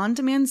is an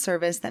on-demand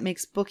service that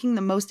makes booking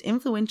the most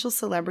influential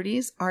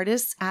celebrities,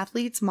 artists,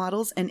 athletes,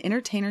 models, and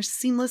entertainers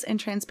seamless and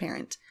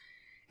transparent,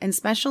 and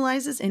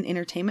specializes in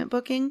entertainment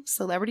booking,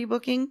 celebrity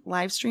booking,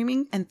 live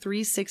streaming, and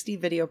 360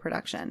 video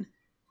production.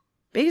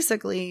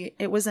 Basically,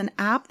 it was an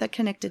app that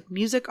connected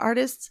music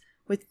artists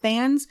with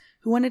fans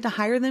who wanted to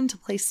hire them to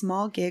play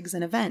small gigs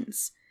and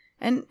events.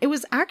 And it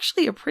was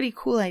actually a pretty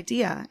cool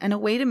idea and a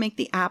way to make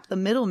the app the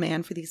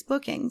middleman for these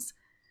bookings.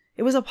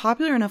 It was a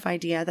popular enough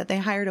idea that they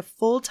hired a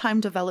full-time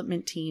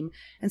development team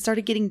and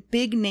started getting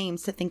big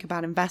names to think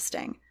about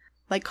investing,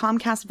 like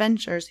Comcast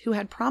Ventures, who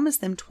had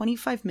promised them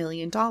 $25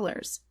 million.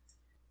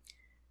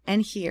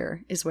 And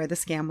here is where the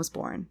scam was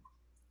born.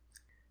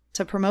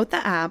 To promote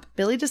the app,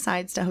 Billy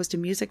decides to host a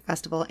music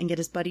festival and get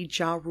his buddy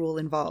Ja Rule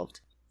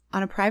involved.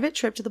 On a private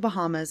trip to the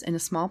Bahamas in a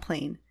small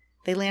plane,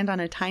 they land on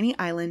a tiny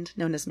island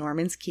known as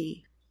Norman's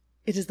Key.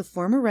 It is the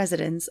former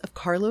residence of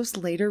Carlos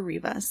Later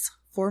Rivas,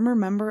 former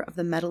member of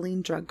the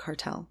Medellin drug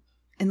cartel.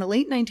 In the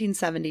late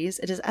 1970s,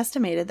 it is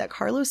estimated that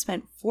Carlos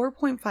spent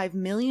 $4.5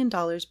 million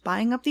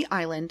buying up the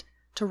island,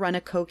 to run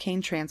a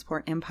cocaine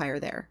transport empire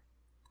there.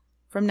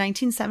 From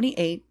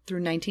 1978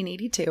 through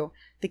 1982,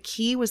 the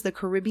Key was the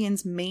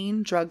Caribbean's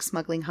main drug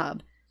smuggling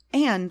hub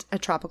and a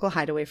tropical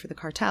hideaway for the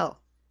cartel.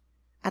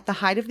 At the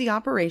height of the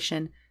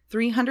operation,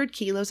 300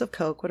 kilos of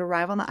coke would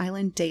arrive on the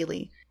island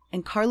daily,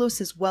 and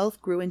Carlos's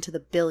wealth grew into the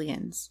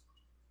billions.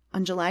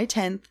 On July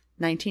 10,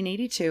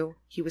 1982,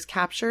 he was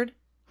captured,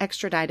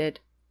 extradited,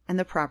 and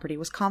the property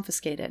was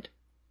confiscated.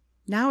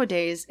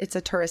 Nowadays, it's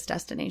a tourist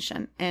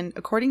destination, and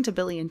according to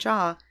Billy and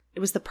Jaw, it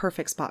was the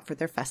perfect spot for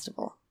their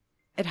festival.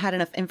 It had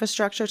enough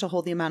infrastructure to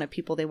hold the amount of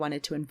people they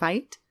wanted to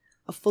invite,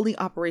 a fully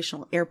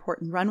operational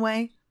airport and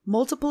runway,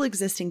 multiple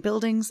existing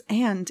buildings,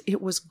 and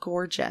it was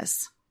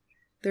gorgeous.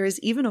 There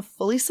is even a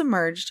fully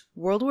submerged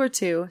World War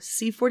II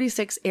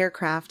C-46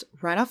 aircraft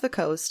right off the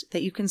coast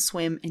that you can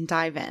swim and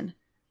dive in.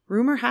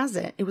 Rumor has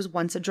it was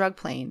once a drug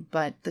plane,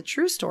 but the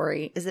true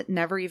story is it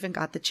never even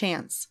got the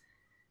chance.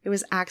 It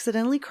was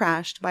accidentally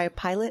crashed by a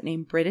pilot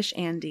named British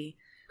Andy,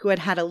 who had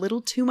had a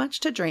little too much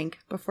to drink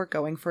before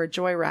going for a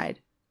joyride.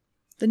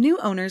 The new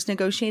owners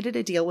negotiated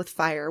a deal with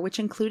Fire, which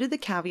included the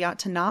caveat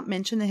to not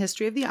mention the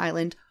history of the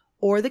island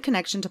or the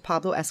connection to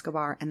Pablo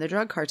Escobar and the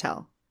drug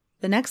cartel.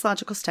 The next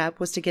logical step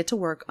was to get to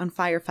work on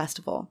Fire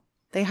Festival.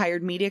 They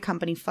hired media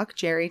company Fuck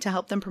Jerry to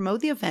help them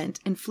promote the event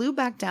and flew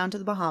back down to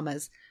the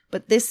Bahamas,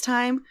 but this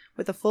time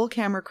with a full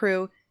camera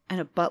crew and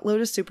a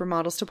buttload of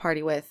supermodels to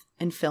party with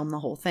and film the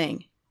whole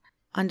thing.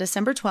 On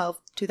December 12,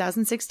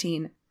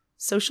 2016,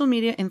 social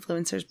media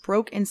influencers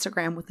broke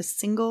Instagram with a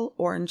single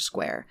orange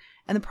square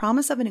and the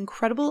promise of an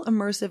incredible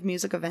immersive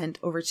music event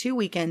over 2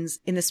 weekends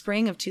in the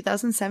spring of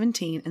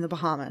 2017 in the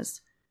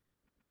Bahamas.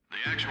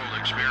 The actual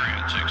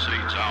experience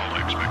exceeds all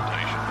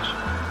expectations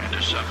and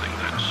is something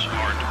that's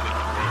hard to put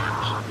into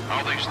words.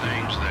 All these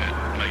things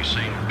that may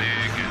seem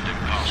big and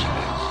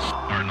impossible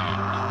are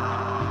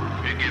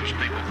not. It gives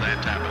people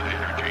that type of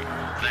energy,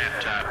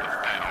 that type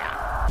of power.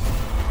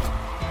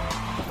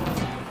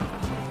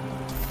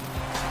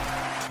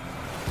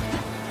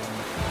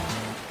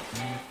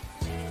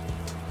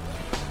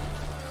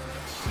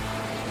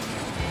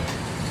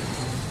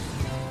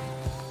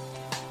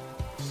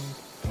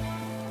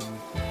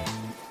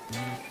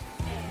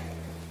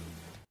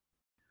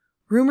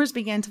 Rumors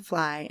began to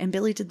fly, and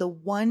Billy did the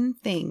one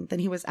thing that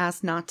he was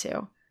asked not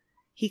to.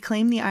 He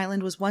claimed the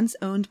island was once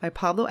owned by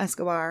Pablo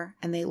Escobar,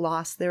 and they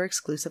lost their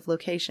exclusive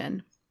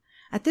location.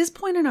 At this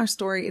point in our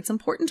story, it's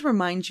important to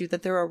remind you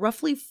that there are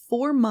roughly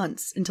 4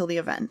 months until the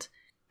event,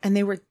 and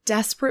they were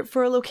desperate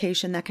for a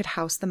location that could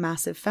house the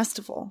massive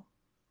festival.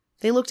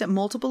 They looked at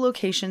multiple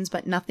locations,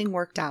 but nothing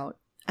worked out.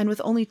 And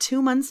with only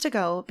 2 months to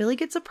go, Billy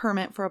gets a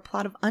permit for a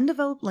plot of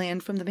undeveloped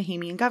land from the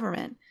Bahamian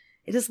government.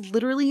 It is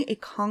literally a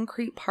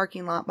concrete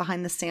parking lot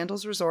behind the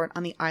Sandals Resort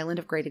on the island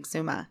of Great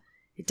Exuma.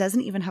 It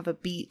doesn't even have a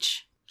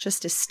beach,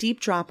 just a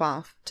steep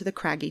drop-off to the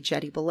craggy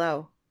jetty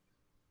below.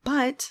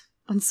 But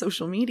on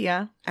social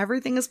media,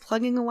 everything is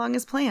plugging along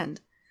as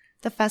planned.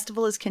 The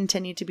festival has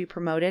continued to be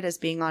promoted as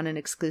being on an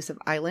exclusive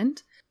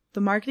island. The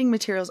marketing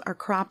materials are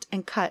cropped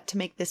and cut to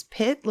make this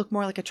pit look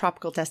more like a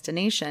tropical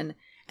destination,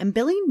 and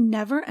Billy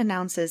never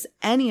announces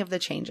any of the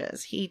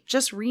changes. He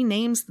just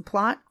renames the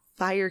plot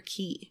Fire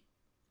Key.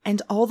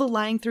 And all the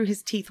lying through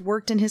his teeth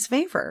worked in his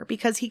favor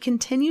because he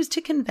continues to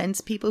convince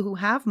people who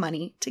have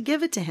money to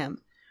give it to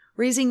him,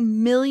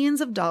 raising millions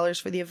of dollars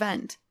for the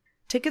event.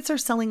 Tickets are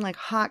selling like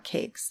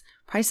hotcakes.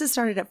 Prices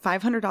started at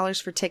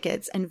 $500 for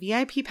tickets, and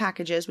VIP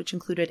packages, which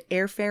included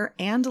airfare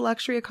and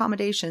luxury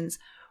accommodations,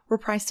 were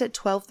priced at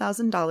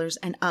 $12,000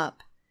 and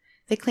up.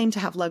 They claim to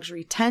have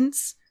luxury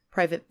tents,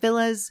 private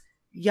villas,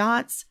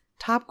 yachts,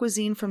 top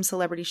cuisine from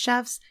celebrity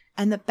chefs,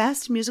 and the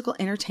best musical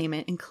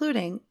entertainment,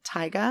 including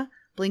Tyga,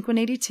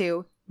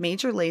 Blink-182,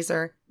 Major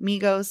Lazer,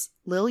 Migos,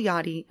 Lil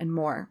Yachty, and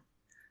more.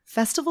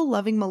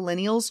 Festival-loving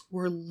millennials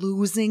were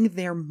losing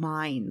their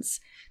minds.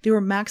 They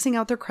were maxing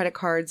out their credit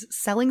cards,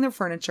 selling their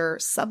furniture,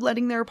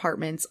 subletting their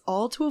apartments,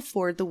 all to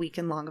afford the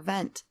weekend-long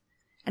event.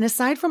 And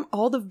aside from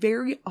all the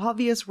very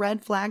obvious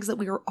red flags that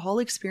we are all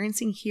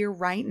experiencing here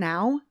right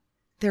now,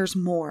 there's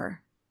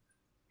more.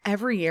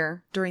 Every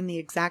year, during the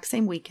exact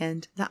same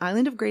weekend, the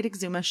island of Great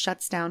Exuma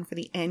shuts down for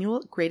the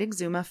annual Great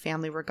Exuma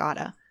Family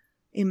Regatta,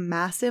 a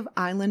massive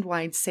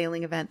island-wide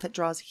sailing event that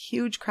draws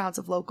huge crowds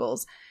of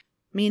locals,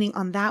 meaning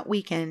on that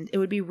weekend, it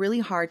would be really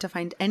hard to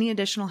find any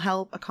additional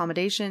help,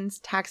 accommodations,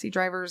 taxi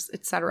drivers,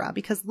 etc.,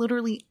 because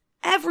literally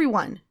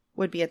everyone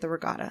would be at the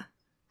regatta.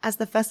 As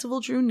the festival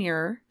drew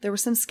nearer, there were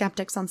some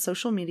skeptics on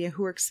social media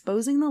who were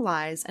exposing the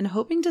lies and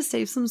hoping to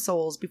save some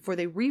souls before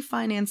they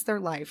refinanced their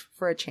life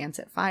for a chance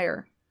at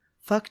Fire.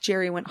 Fuck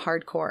Jerry went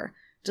hardcore,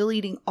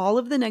 deleting all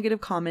of the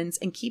negative comments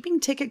and keeping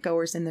ticket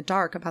goers in the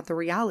dark about the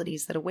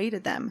realities that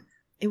awaited them.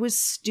 It was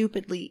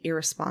stupidly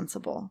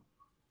irresponsible.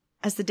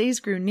 As the days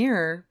grew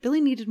nearer,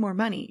 Billy needed more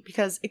money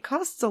because it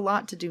costs a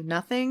lot to do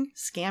nothing,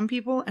 scam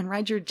people, and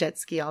ride your jet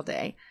ski all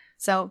day.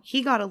 So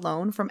he got a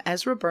loan from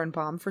Ezra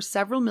Birnbaum for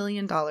several $1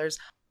 million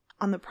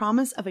on the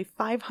promise of a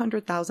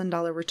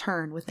 $500,000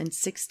 return within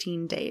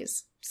 16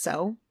 days.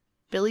 So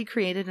Billy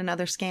created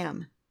another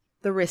scam,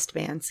 the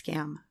wristband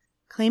scam.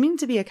 Claiming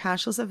to be a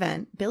cashless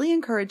event, Billy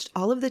encouraged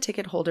all of the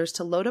ticket holders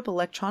to load up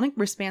electronic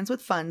wristbands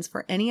with funds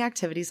for any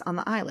activities on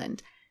the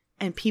island,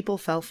 and people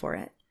fell for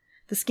it.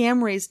 The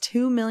scam raised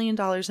 $2 million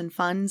in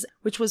funds,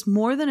 which was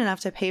more than enough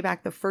to pay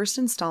back the first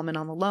installment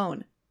on the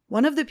loan.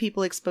 One of the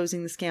people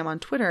exposing the scam on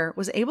Twitter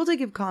was able to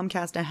give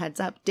Comcast a heads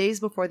up days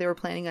before they were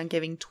planning on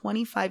giving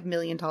 $25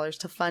 million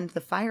to fund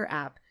the Fire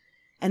app,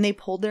 and they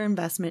pulled their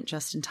investment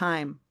just in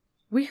time.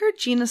 We heard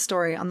Gina's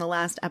story on the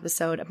last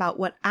episode about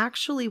what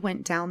actually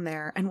went down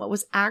there and what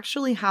was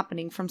actually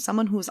happening from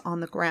someone who was on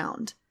the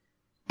ground.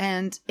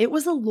 And it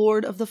was a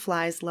Lord of the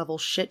Flies level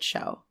shit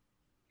show.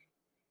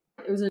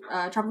 It was a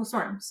tropical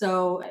storm,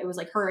 so it was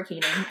like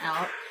hurricaning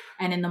out,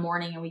 and in the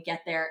morning, and we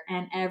get there,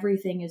 and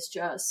everything is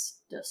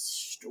just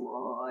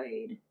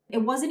destroyed. It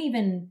wasn't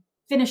even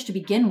finished to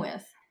begin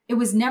with. It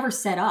was never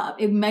set up.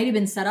 It might have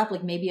been set up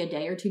like maybe a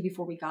day or two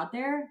before we got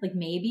there, like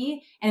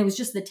maybe, and it was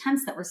just the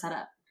tents that were set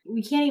up.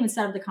 We can't even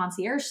set up the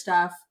concierge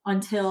stuff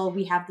until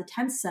we have the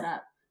tents set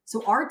up.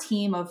 So our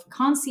team of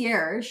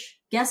concierge,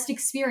 guest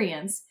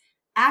experience,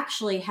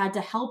 actually had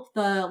to help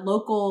the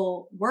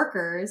local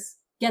workers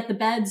get the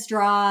beds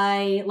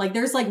dry. Like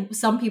there's like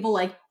some people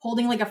like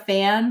holding like a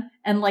fan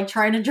and like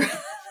trying to dry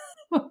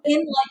in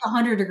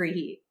like 100-degree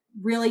heat,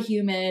 really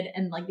humid.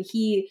 And like the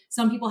heat,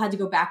 some people had to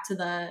go back to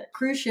the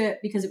cruise ship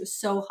because it was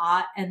so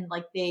hot and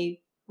like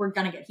they were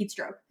going to get heat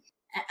stroke.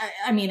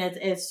 I mean,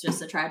 it's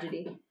just a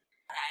tragedy.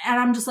 And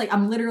I'm just like,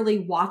 I'm literally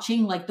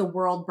watching like the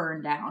world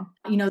burn down.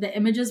 You know, the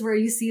images where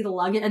you see the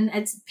luggage and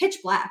it's pitch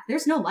black.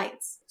 There's no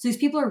lights. So these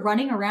people are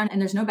running around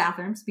and there's no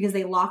bathrooms because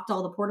they locked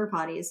all the porta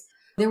potties.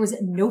 There was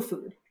no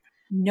food,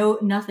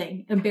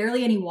 nothing, and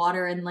barely any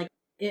water. And like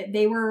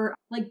they were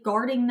like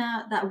guarding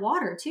that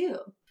water too.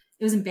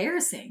 It was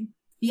embarrassing,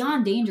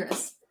 beyond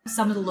dangerous.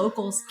 Some of the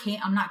locals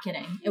I'm not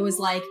kidding. It was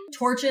like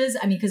torches.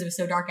 I mean, because it was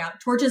so dark out,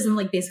 torches and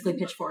like basically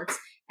pitchforks.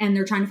 And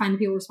they're trying to find the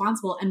people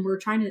responsible. And we're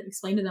trying to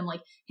explain to them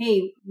like,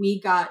 hey, we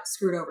got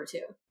screwed over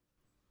too.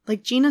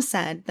 Like Gina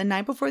said, the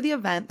night before the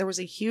event, there was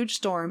a huge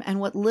storm,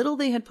 and what little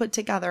they had put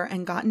together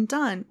and gotten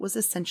done was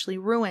essentially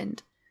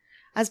ruined.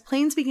 As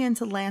planes began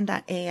to land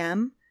at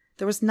AM,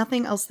 there was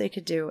nothing else they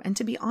could do, and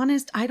to be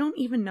honest, I don't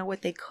even know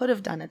what they could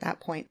have done at that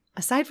point,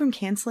 aside from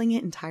canceling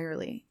it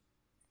entirely.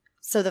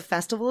 So the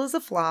festival is a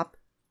flop,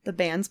 the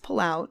bands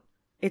pull out,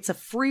 it's a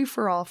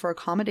free-for-all for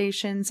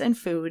accommodations and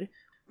food,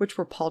 which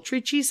were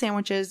paltry cheese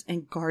sandwiches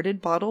and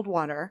guarded bottled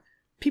water.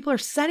 People are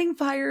setting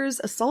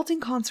fires, assaulting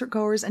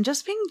concertgoers, and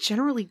just being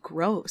generally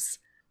gross.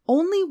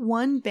 Only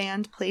one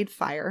band played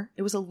Fire.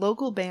 It was a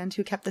local band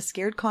who kept the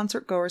scared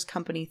concertgoers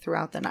company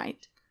throughout the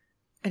night.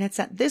 And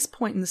it's at this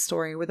point in the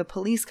story where the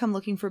police come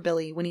looking for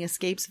Billy when he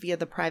escapes via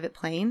the private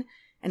plane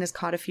and is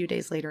caught a few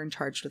days later and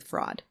charged with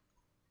fraud.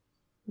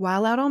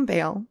 While out on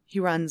bail, he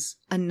runs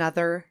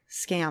another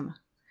scam,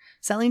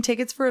 selling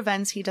tickets for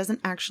events he doesn't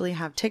actually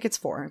have tickets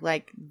for,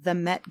 like the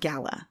Met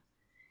Gala.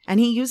 And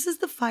he uses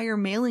the Fire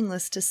mailing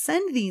list to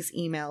send these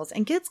emails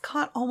and gets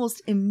caught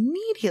almost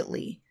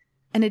immediately,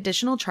 and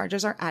additional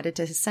charges are added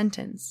to his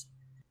sentence.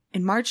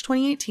 In March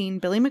 2018,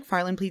 Billy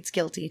McFarland pleads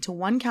guilty to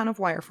 1 count of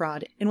wire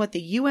fraud in what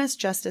the U.S.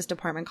 Justice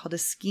Department called a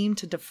scheme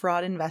to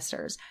defraud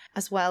investors,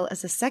 as well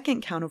as a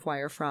 2nd count of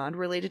wire fraud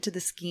related to the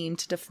scheme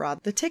to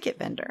defraud the ticket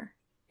vendor.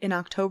 In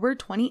October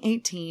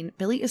 2018,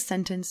 Billy is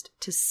sentenced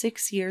to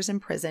 6 years in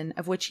prison,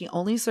 of which he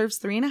only serves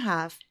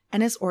 3.5,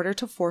 and is ordered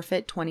to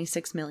forfeit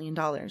 $26 million.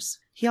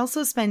 He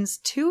also spends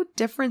 2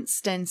 different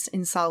stints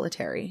in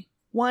solitary.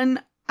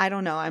 One, I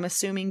don't know, I'm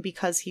assuming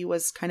because he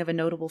was kind of a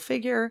notable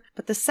figure,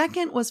 but the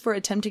second was for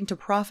attempting to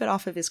profit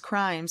off of his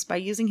crimes by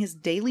using his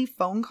daily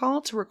phone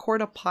call to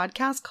record a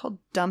podcast called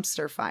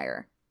Dumpster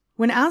Fire.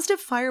 When asked if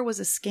Fire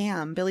was a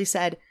scam, Billy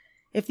said,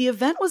 "If the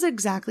event was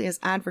exactly as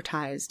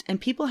advertised and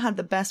people had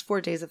the best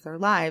 4 days of their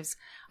lives,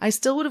 I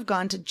still would have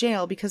gone to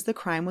jail because the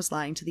crime was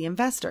lying to the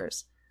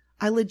investors.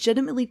 I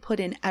legitimately put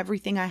in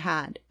everything I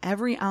had,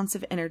 every ounce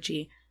of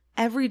energy,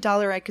 every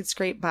dollar I could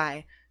scrape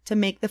by to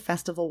make the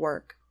festival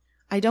work.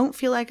 I don't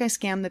feel like I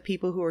scammed the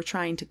people who were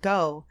trying to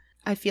go.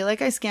 I feel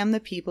like I scammed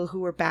the people who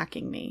were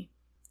backing me."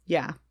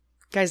 Yeah,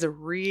 guy's a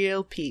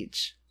real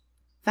peach.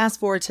 Fast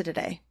forward to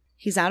today.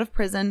 He's out of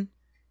prison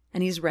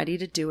and he's ready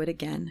to do it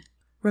again.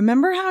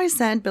 Remember how I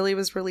said Billy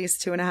was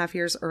released 2.5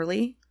 years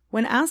early?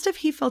 When asked if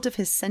he felt if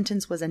his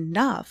sentence was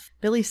enough,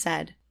 Billy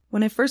said,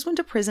 "When I first went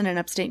to prison in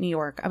upstate New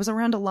York, I was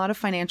around a lot of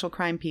financial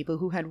crime people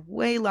who had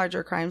way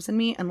larger crimes than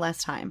me and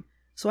less time,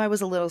 so I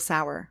was a little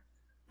sour.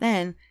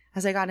 Then,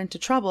 as I got into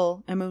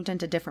trouble and moved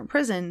into different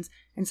prisons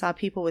and saw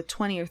people with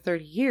 20 or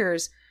 30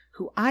 years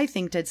who I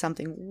think did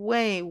something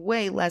way,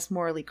 way less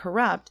morally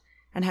corrupt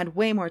and had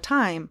way more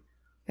time,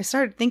 I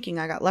started thinking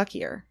I got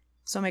luckier.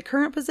 So my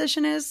current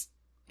position is,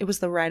 it was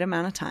the right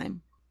amount of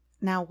time."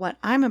 Now, what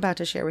I'm about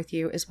to share with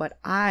you is what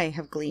I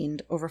have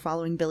gleaned over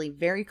following Billy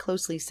very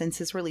closely since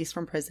his release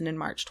from prison in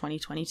March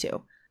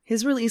 2022.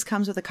 His release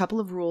comes with a couple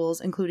of rules,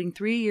 including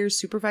 3 years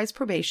supervised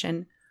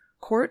probation,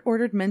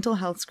 court-ordered mental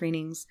health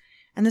screenings,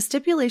 and the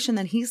stipulation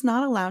that he's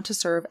not allowed to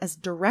serve as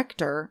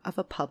director of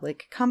a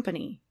public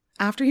company.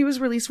 After he was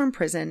released from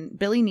prison,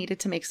 Billy needed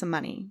to make some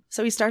money,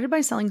 so he started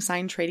by selling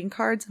signed trading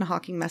cards and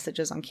hawking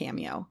messages on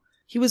Cameo.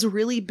 He was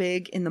really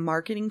big in the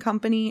marketing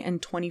company and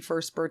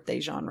 21st birthday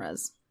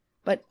genres.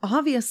 But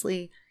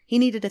obviously, he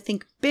needed to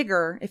think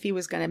bigger if he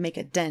was going to make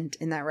a dent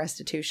in that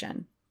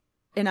restitution.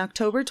 In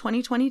October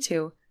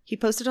 2022, he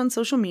posted on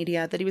social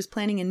media that he was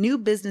planning a new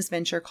business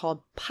venture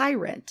called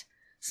Pyrt,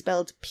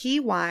 spelled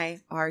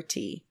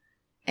P-Y-R-T,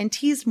 and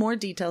teased more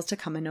details to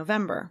come in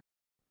November.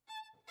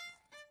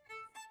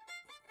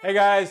 Hey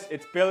guys,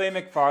 it's Billy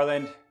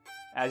McFarland.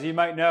 As you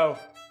might know,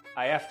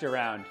 I effed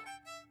around.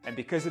 And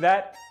because of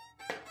that,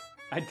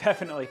 I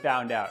definitely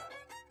found out.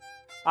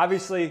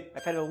 Obviously,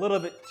 I've had a little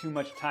bit too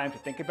much time to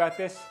think about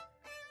this,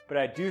 but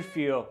I do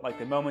feel like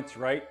the moment's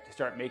right to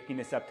start making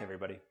this up to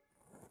everybody.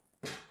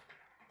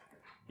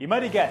 You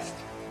might have guessed,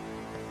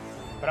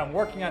 but I'm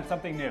working on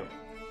something new.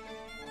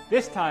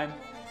 This time,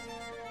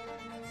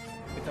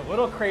 it's a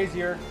little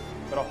crazier,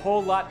 but a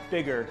whole lot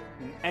bigger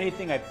than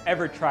anything I've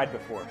ever tried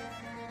before.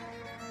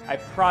 I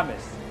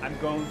promise I'm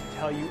going to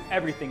tell you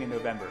everything in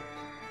November.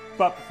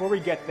 But before we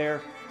get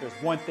there, there's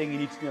one thing you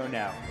need to know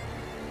now.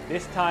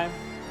 This time,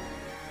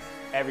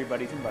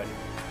 everybody's invited.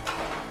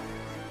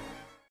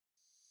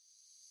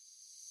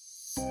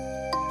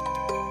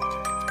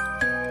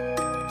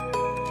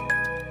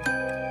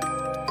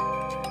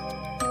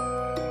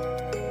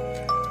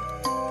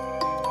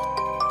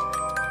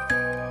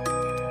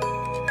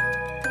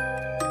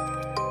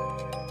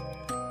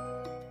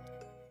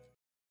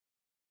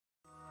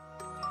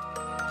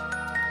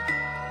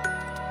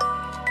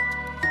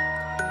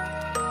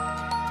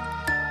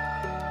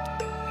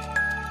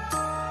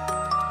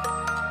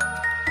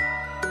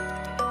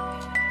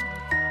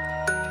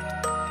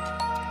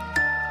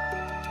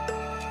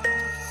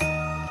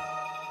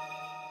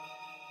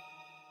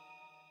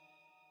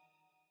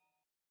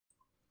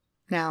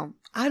 Now,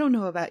 I don't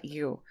know about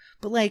you,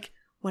 but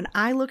when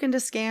I look into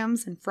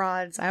scams and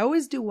frauds, I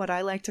always do what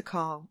I like to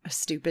call a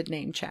stupid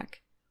name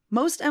check.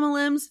 Most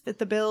MLMs fit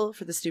the bill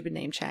for the stupid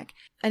name check,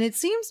 and it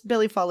seems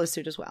Billy follows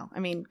suit as well. I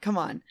mean, come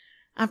on.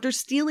 After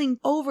stealing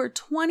over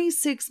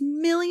 $26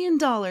 million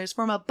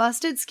from a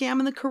busted scam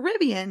in the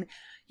Caribbean,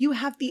 you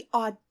have the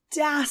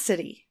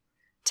audacity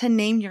to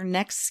name your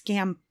next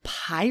scam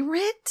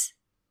Pyrt?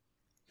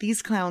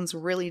 These clowns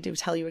really do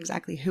tell you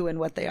exactly who and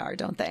what they are,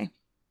 don't they?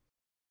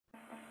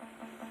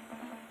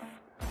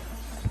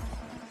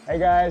 Hey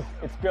guys,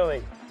 it's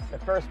Billy. The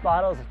first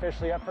bottle is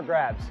officially up for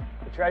grabs.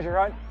 The treasure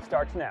hunt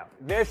starts now.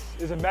 This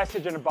is a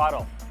message in a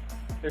bottle.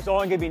 There's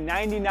only going to be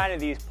 99 of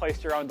these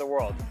placed around the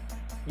world.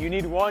 You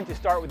need one to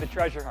start with the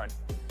treasure hunt.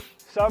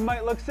 Some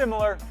might look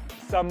similar,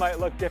 some might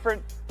look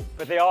different,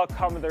 but they all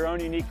come with their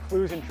own unique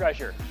clues and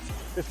treasure.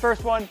 This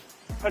first one,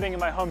 putting in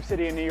my home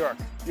city in New York.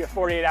 You have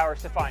 48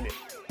 hours to find it.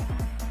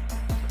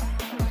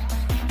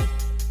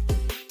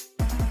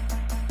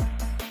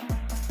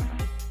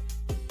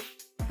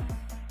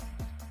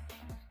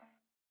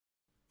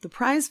 The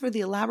prize for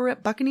the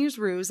elaborate Buccaneers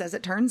ruse, as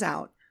it turns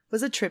out,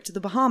 was a trip to the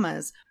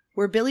Bahamas,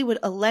 where Billy would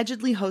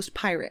allegedly host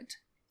Pyrt.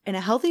 In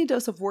a healthy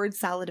dose of word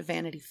salad of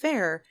Vanity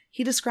Fair,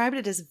 he described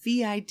it as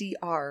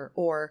VIDR,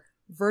 or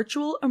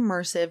Virtual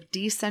Immersive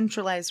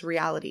Decentralized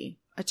Reality,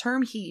 a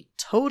term he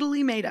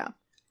totally made up.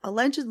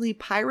 Allegedly,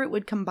 Pyrt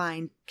would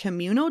combine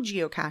communal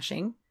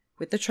geocaching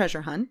with the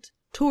treasure hunt,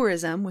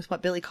 tourism with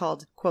what Billy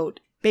called, quote,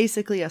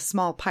 basically a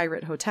small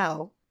pirate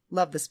hotel,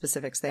 love the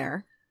specifics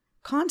there,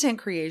 content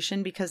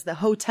creation because the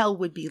hotel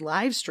would be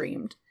live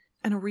streamed,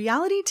 and a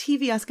reality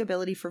TV-esque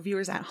ability for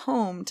viewers at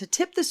home to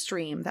tip the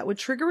stream that would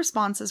trigger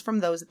responses from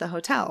those at the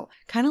hotel.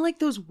 Kind of like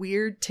those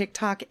weird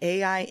TikTok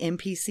AI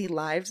NPC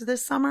lives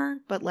this summer,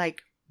 but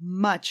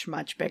much,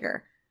 much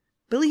bigger.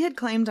 Billy had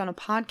claimed on a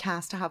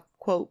podcast to have,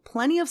 quote,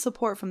 plenty of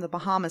support from the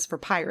Bahamas for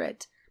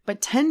Pyrt, but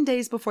 10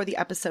 days before the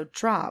episode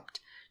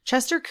dropped,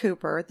 Chester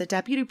Cooper, the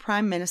deputy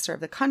prime minister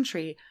of the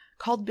country,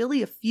 called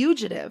Billy a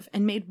fugitive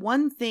and made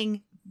one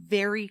thing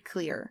very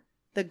clear.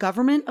 The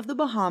government of the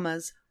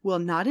Bahamas will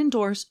not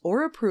endorse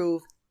or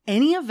approve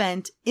any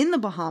event in the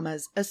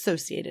Bahamas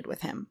associated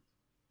with him.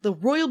 The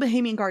Royal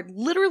Bahamian Guard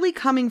literally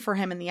coming for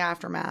him in the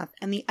aftermath,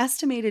 and the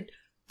estimated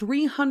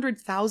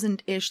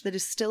 $300,000-ish that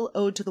is still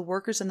owed to the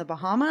workers in the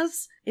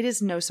Bahamas, it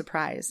is no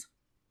surprise.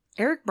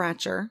 Eric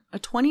Bratcher, a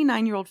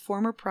 29-year-old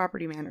former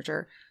property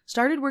manager,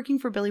 started working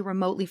for Billy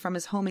remotely from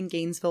his home in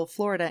Gainesville,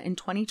 Florida in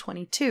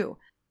 2022,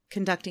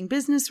 conducting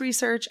business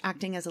research,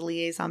 acting as a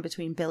liaison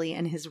between Billy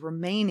and his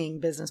remaining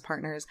business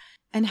partners,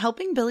 and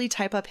helping Billy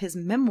type up his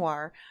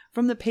memoir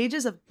from the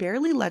pages of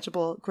barely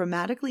legible,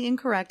 grammatically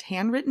incorrect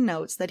handwritten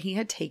notes that he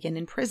had taken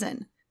in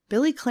prison.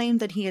 Billy claimed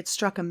that he had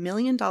struck $1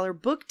 million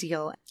book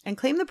deal and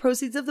claimed the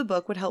proceeds of the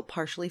book would help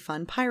partially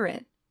fund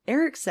Pyrt.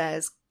 Eric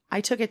says, I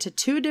took it to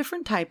 2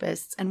 different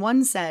typists, and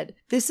one said,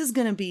 this is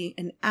going to be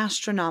an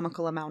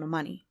astronomical amount of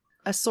money.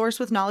 A source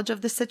with knowledge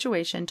of the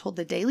situation told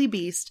the Daily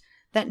Beast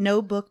that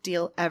no book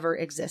deal ever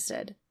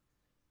existed.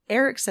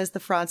 Eric says the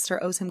fraudster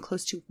owes him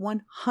close to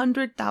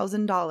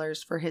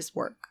 $100,000 for his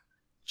work.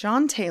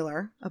 John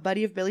Taylor, a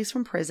buddy of Billy's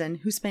from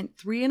prison, who spent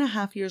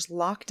 3.5 years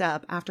locked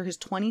up after his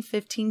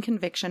 2015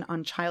 conviction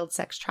on child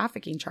sex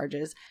trafficking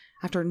charges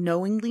after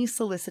knowingly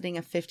soliciting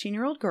a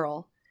 15-year-old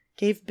girl,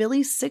 gave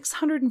Billy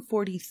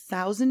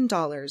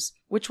 $640,000,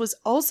 which was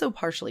also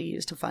partially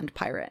used to fund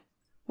Pirate.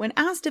 When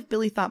asked if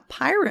Billy thought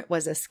Pirate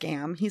was a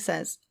scam, he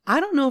says, "I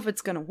don't know if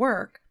it's going to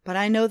work, but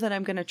I know that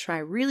I'm going to try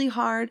really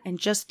hard and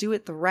just do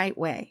it the right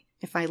way.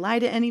 If I lie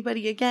to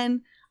anybody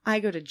again, I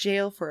go to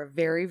jail for a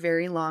very,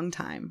 very long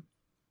time."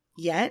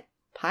 Yet,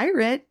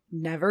 Pirate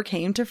never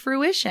came to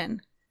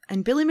fruition.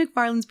 And Billy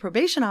McFarland's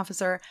probation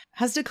officer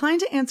has declined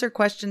to answer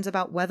questions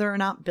about whether or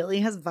not Billy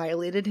has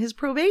violated his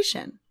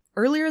probation.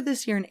 Earlier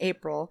this year in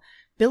April,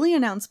 Billy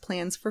announced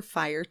plans for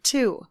Fire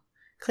 2,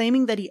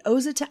 claiming that he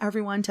owes it to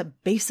everyone to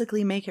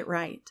basically make it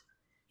right.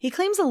 He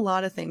claims a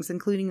lot of things,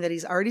 including that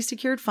he's already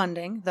secured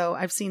funding, though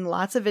I've seen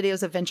lots of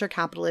videos of venture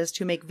capitalists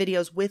who make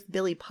videos with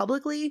Billy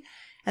publicly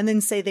and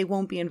then say they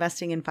won't be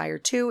investing in Fire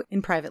 2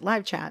 in private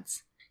live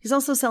chats. He's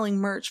also selling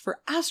merch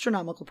for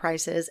astronomical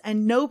prices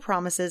and no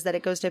promises that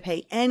it goes to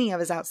pay any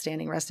of his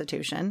outstanding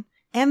restitution.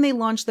 And they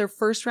launched their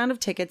first round of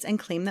tickets and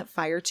claimed that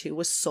Fire 2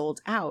 was sold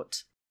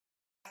out.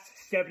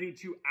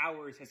 72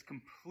 hours has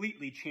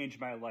completely changed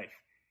my life.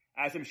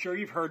 As I'm sure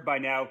you've heard by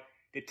now,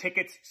 the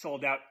tickets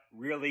sold out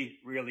really,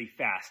 really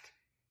fast.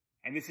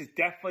 And this is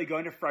definitely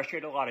going to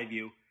frustrate a lot of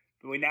you,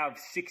 but we now have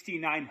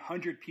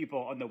 6,900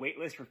 people on the wait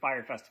list for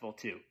Fire Festival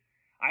 2.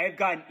 I have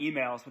gotten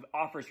emails with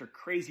offers for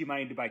crazy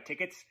money to buy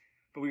tickets,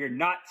 but we are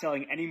not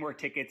selling any more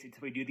tickets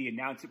until we do the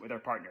announcement with our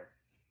partner.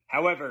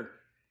 However,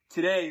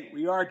 today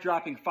we are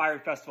dropping Fire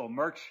Festival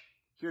merch.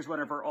 Here's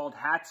one of our old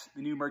hats.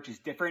 The new merch is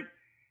different.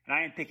 And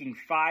I am picking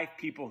 5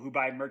 people who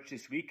buy merch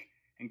this week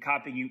and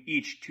comping you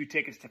each 2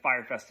 tickets to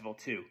Fire Festival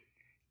 2.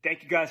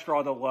 Thank you guys for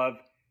all the love.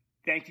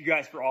 Thank you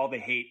guys for all the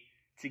hate.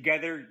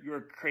 Together,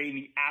 you're creating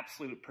the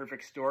absolute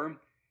perfect storm,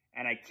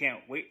 and I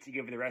can't wait to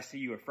give the rest of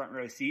you a front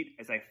row seat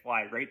as I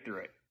fly right through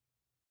it.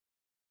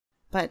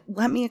 But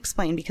let me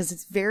explain, because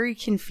it's very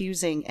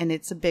confusing and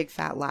it's a big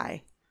fat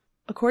lie.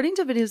 According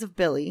to videos of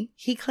Billy,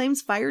 he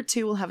claims Fire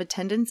 2 will have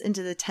attendance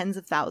into the tens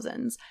of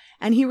thousands,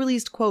 and he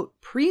released, quote,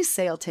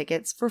 pre-sale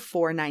tickets for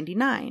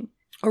 $4.99.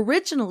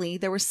 Originally,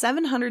 there were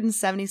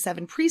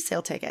 777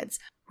 pre-sale tickets,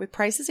 with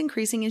prices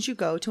increasing as you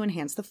go to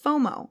enhance the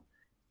FOMO.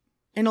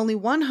 And only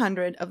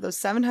 100 of those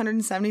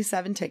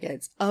 777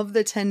 tickets of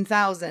the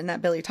 10,000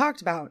 that Billy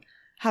talked about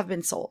have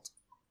been sold.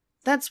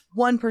 That's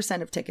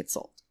 1% of tickets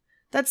sold.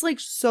 That's like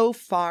so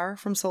far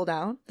from sold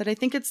out that I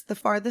think it's the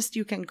farthest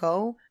you can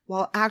go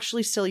while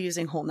actually still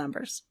using whole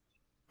numbers.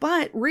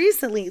 But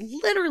recently,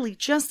 literally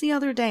just the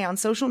other day on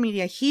social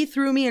media, he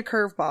threw me a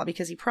curveball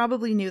because he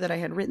probably knew that I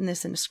had written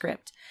this in a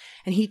script,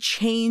 and he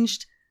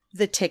changed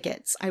the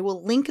tickets. I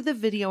will link the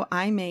video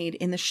I made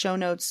in the show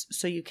notes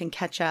so you can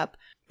catch up.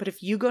 But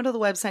if you go to the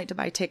website to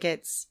buy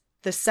tickets,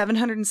 the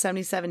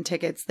 777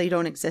 tickets, they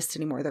don't exist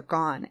anymore. They're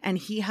gone. And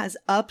he has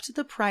upped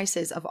the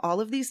prices of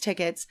all of these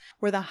tickets,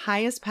 where the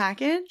highest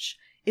package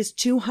is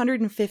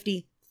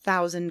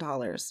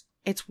 $250,000.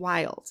 It's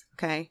wild,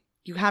 okay?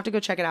 You have to go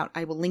check it out.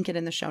 I will link it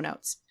in the show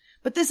notes.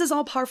 But this is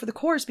all par for the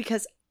course,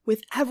 because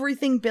with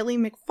everything Billy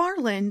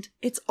McFarland,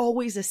 it's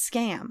always a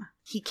scam.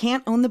 He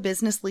can't own the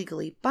business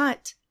legally,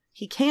 but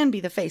he can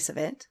be the face of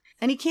it.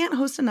 And he can't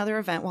host another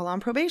event while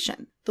on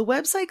probation. The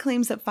website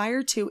claims that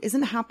Fire 2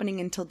 isn't happening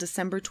until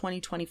December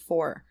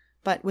 2024,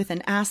 but with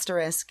an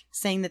asterisk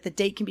saying that the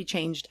date can be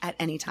changed at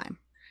any time.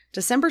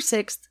 December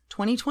 6th,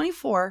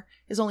 2024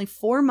 is only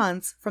 4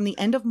 months from the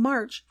end of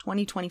March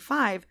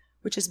 2025,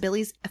 which is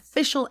Billy's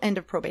official end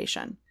of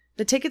probation.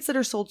 The tickets that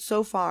are sold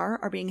so far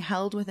are being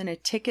held within a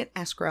ticket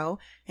escrow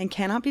and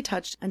cannot be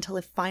touched until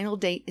a final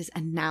date is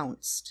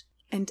announced.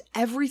 And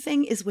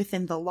everything is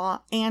within the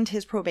law and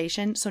his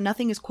probation, so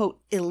nothing is,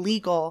 quote,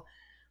 illegal.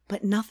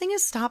 But nothing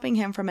is stopping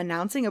him from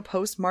announcing a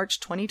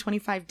post-March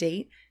 2025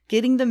 date,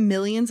 getting the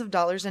millions of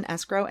dollars in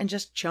escrow, and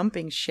just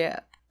jumping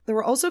ship. There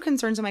were also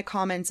concerns in my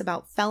comments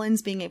about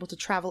felons being able to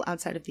travel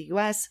outside of the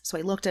US, so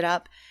I looked it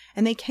up.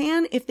 And they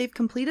can if they've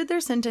completed their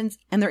sentence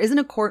and there isn't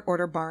a court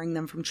order barring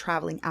them from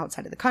traveling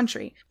outside of the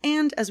country.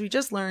 And as we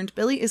just learned,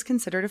 Billy is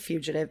considered a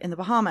fugitive in the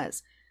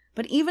Bahamas.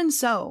 But even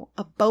so,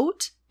 a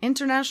boat,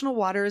 international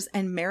waters,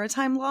 and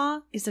maritime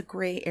law is a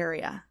gray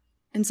area.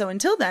 And so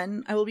until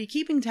then, I will be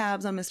keeping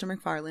tabs on Mr.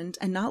 McFarland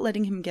and not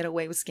letting him get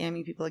away with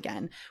scamming people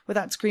again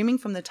without screaming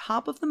from the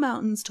top of the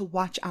mountains to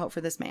watch out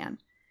for this man.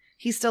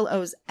 He still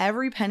owes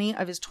every penny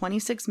of his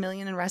 $26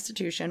 million in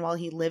restitution while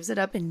he lives it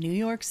up in New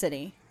York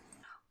City,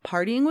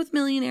 partying with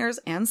millionaires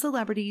and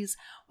celebrities,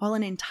 while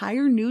an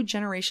entire new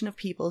generation of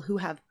people who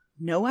have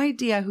no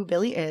idea who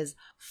Billy is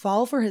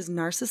fall for his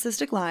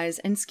narcissistic lies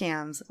and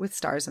scams with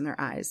stars in their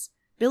eyes.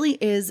 Billy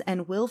is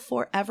and will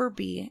forever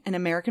be an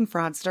American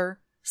fraudster,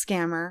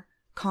 scammer,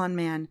 con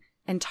man,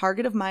 and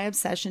target of my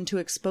obsession to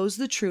expose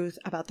the truth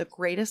about the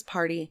greatest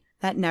party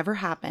that never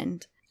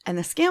happened and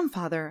the scam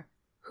father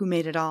who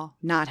made it all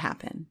not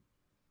happen.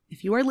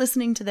 If you are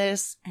listening to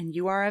this and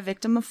you are a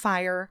victim of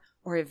Fire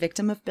or a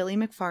victim of Billy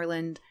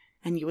McFarland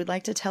and you would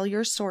like to tell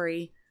your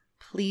story,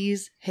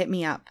 please hit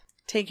me up.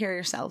 Take care of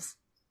yourselves,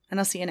 and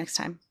I'll see you next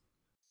time.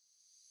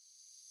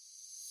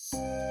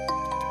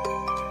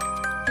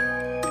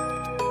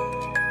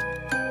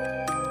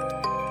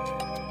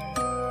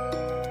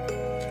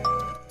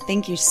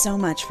 Thank you so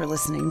much for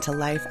listening to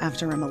Life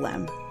After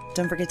MLM.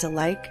 Don't forget to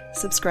like,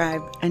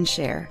 subscribe, and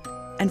share.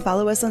 And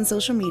follow us on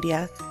social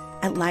media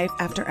at Life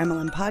After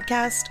MLM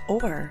Podcast,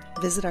 or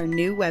visit our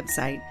new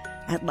website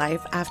at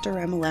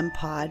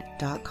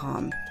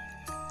lifeaftermlmpod.com.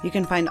 You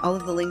can find all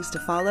of the links to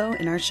follow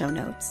in our show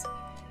notes.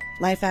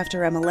 Life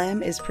After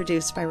MLM is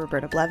produced by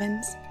Roberta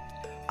Blevins.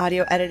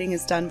 Audio editing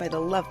is done by the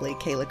lovely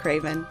Kayla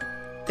Craven.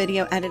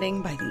 Video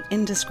editing by the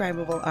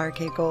indescribable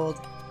RK Gold.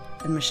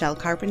 And Michelle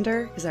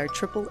Carpenter is our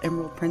triple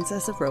emerald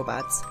princess of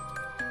robots.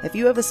 If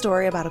you have a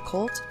story about a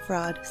cult,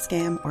 fraud,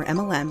 scam, or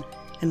MLM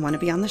and want to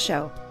be on the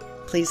show,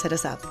 please hit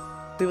us up.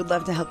 We would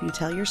love to help you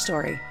tell your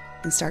story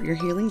and start your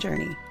healing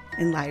journey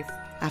in life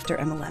after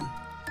MLM.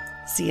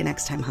 See you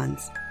next time,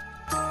 Huns.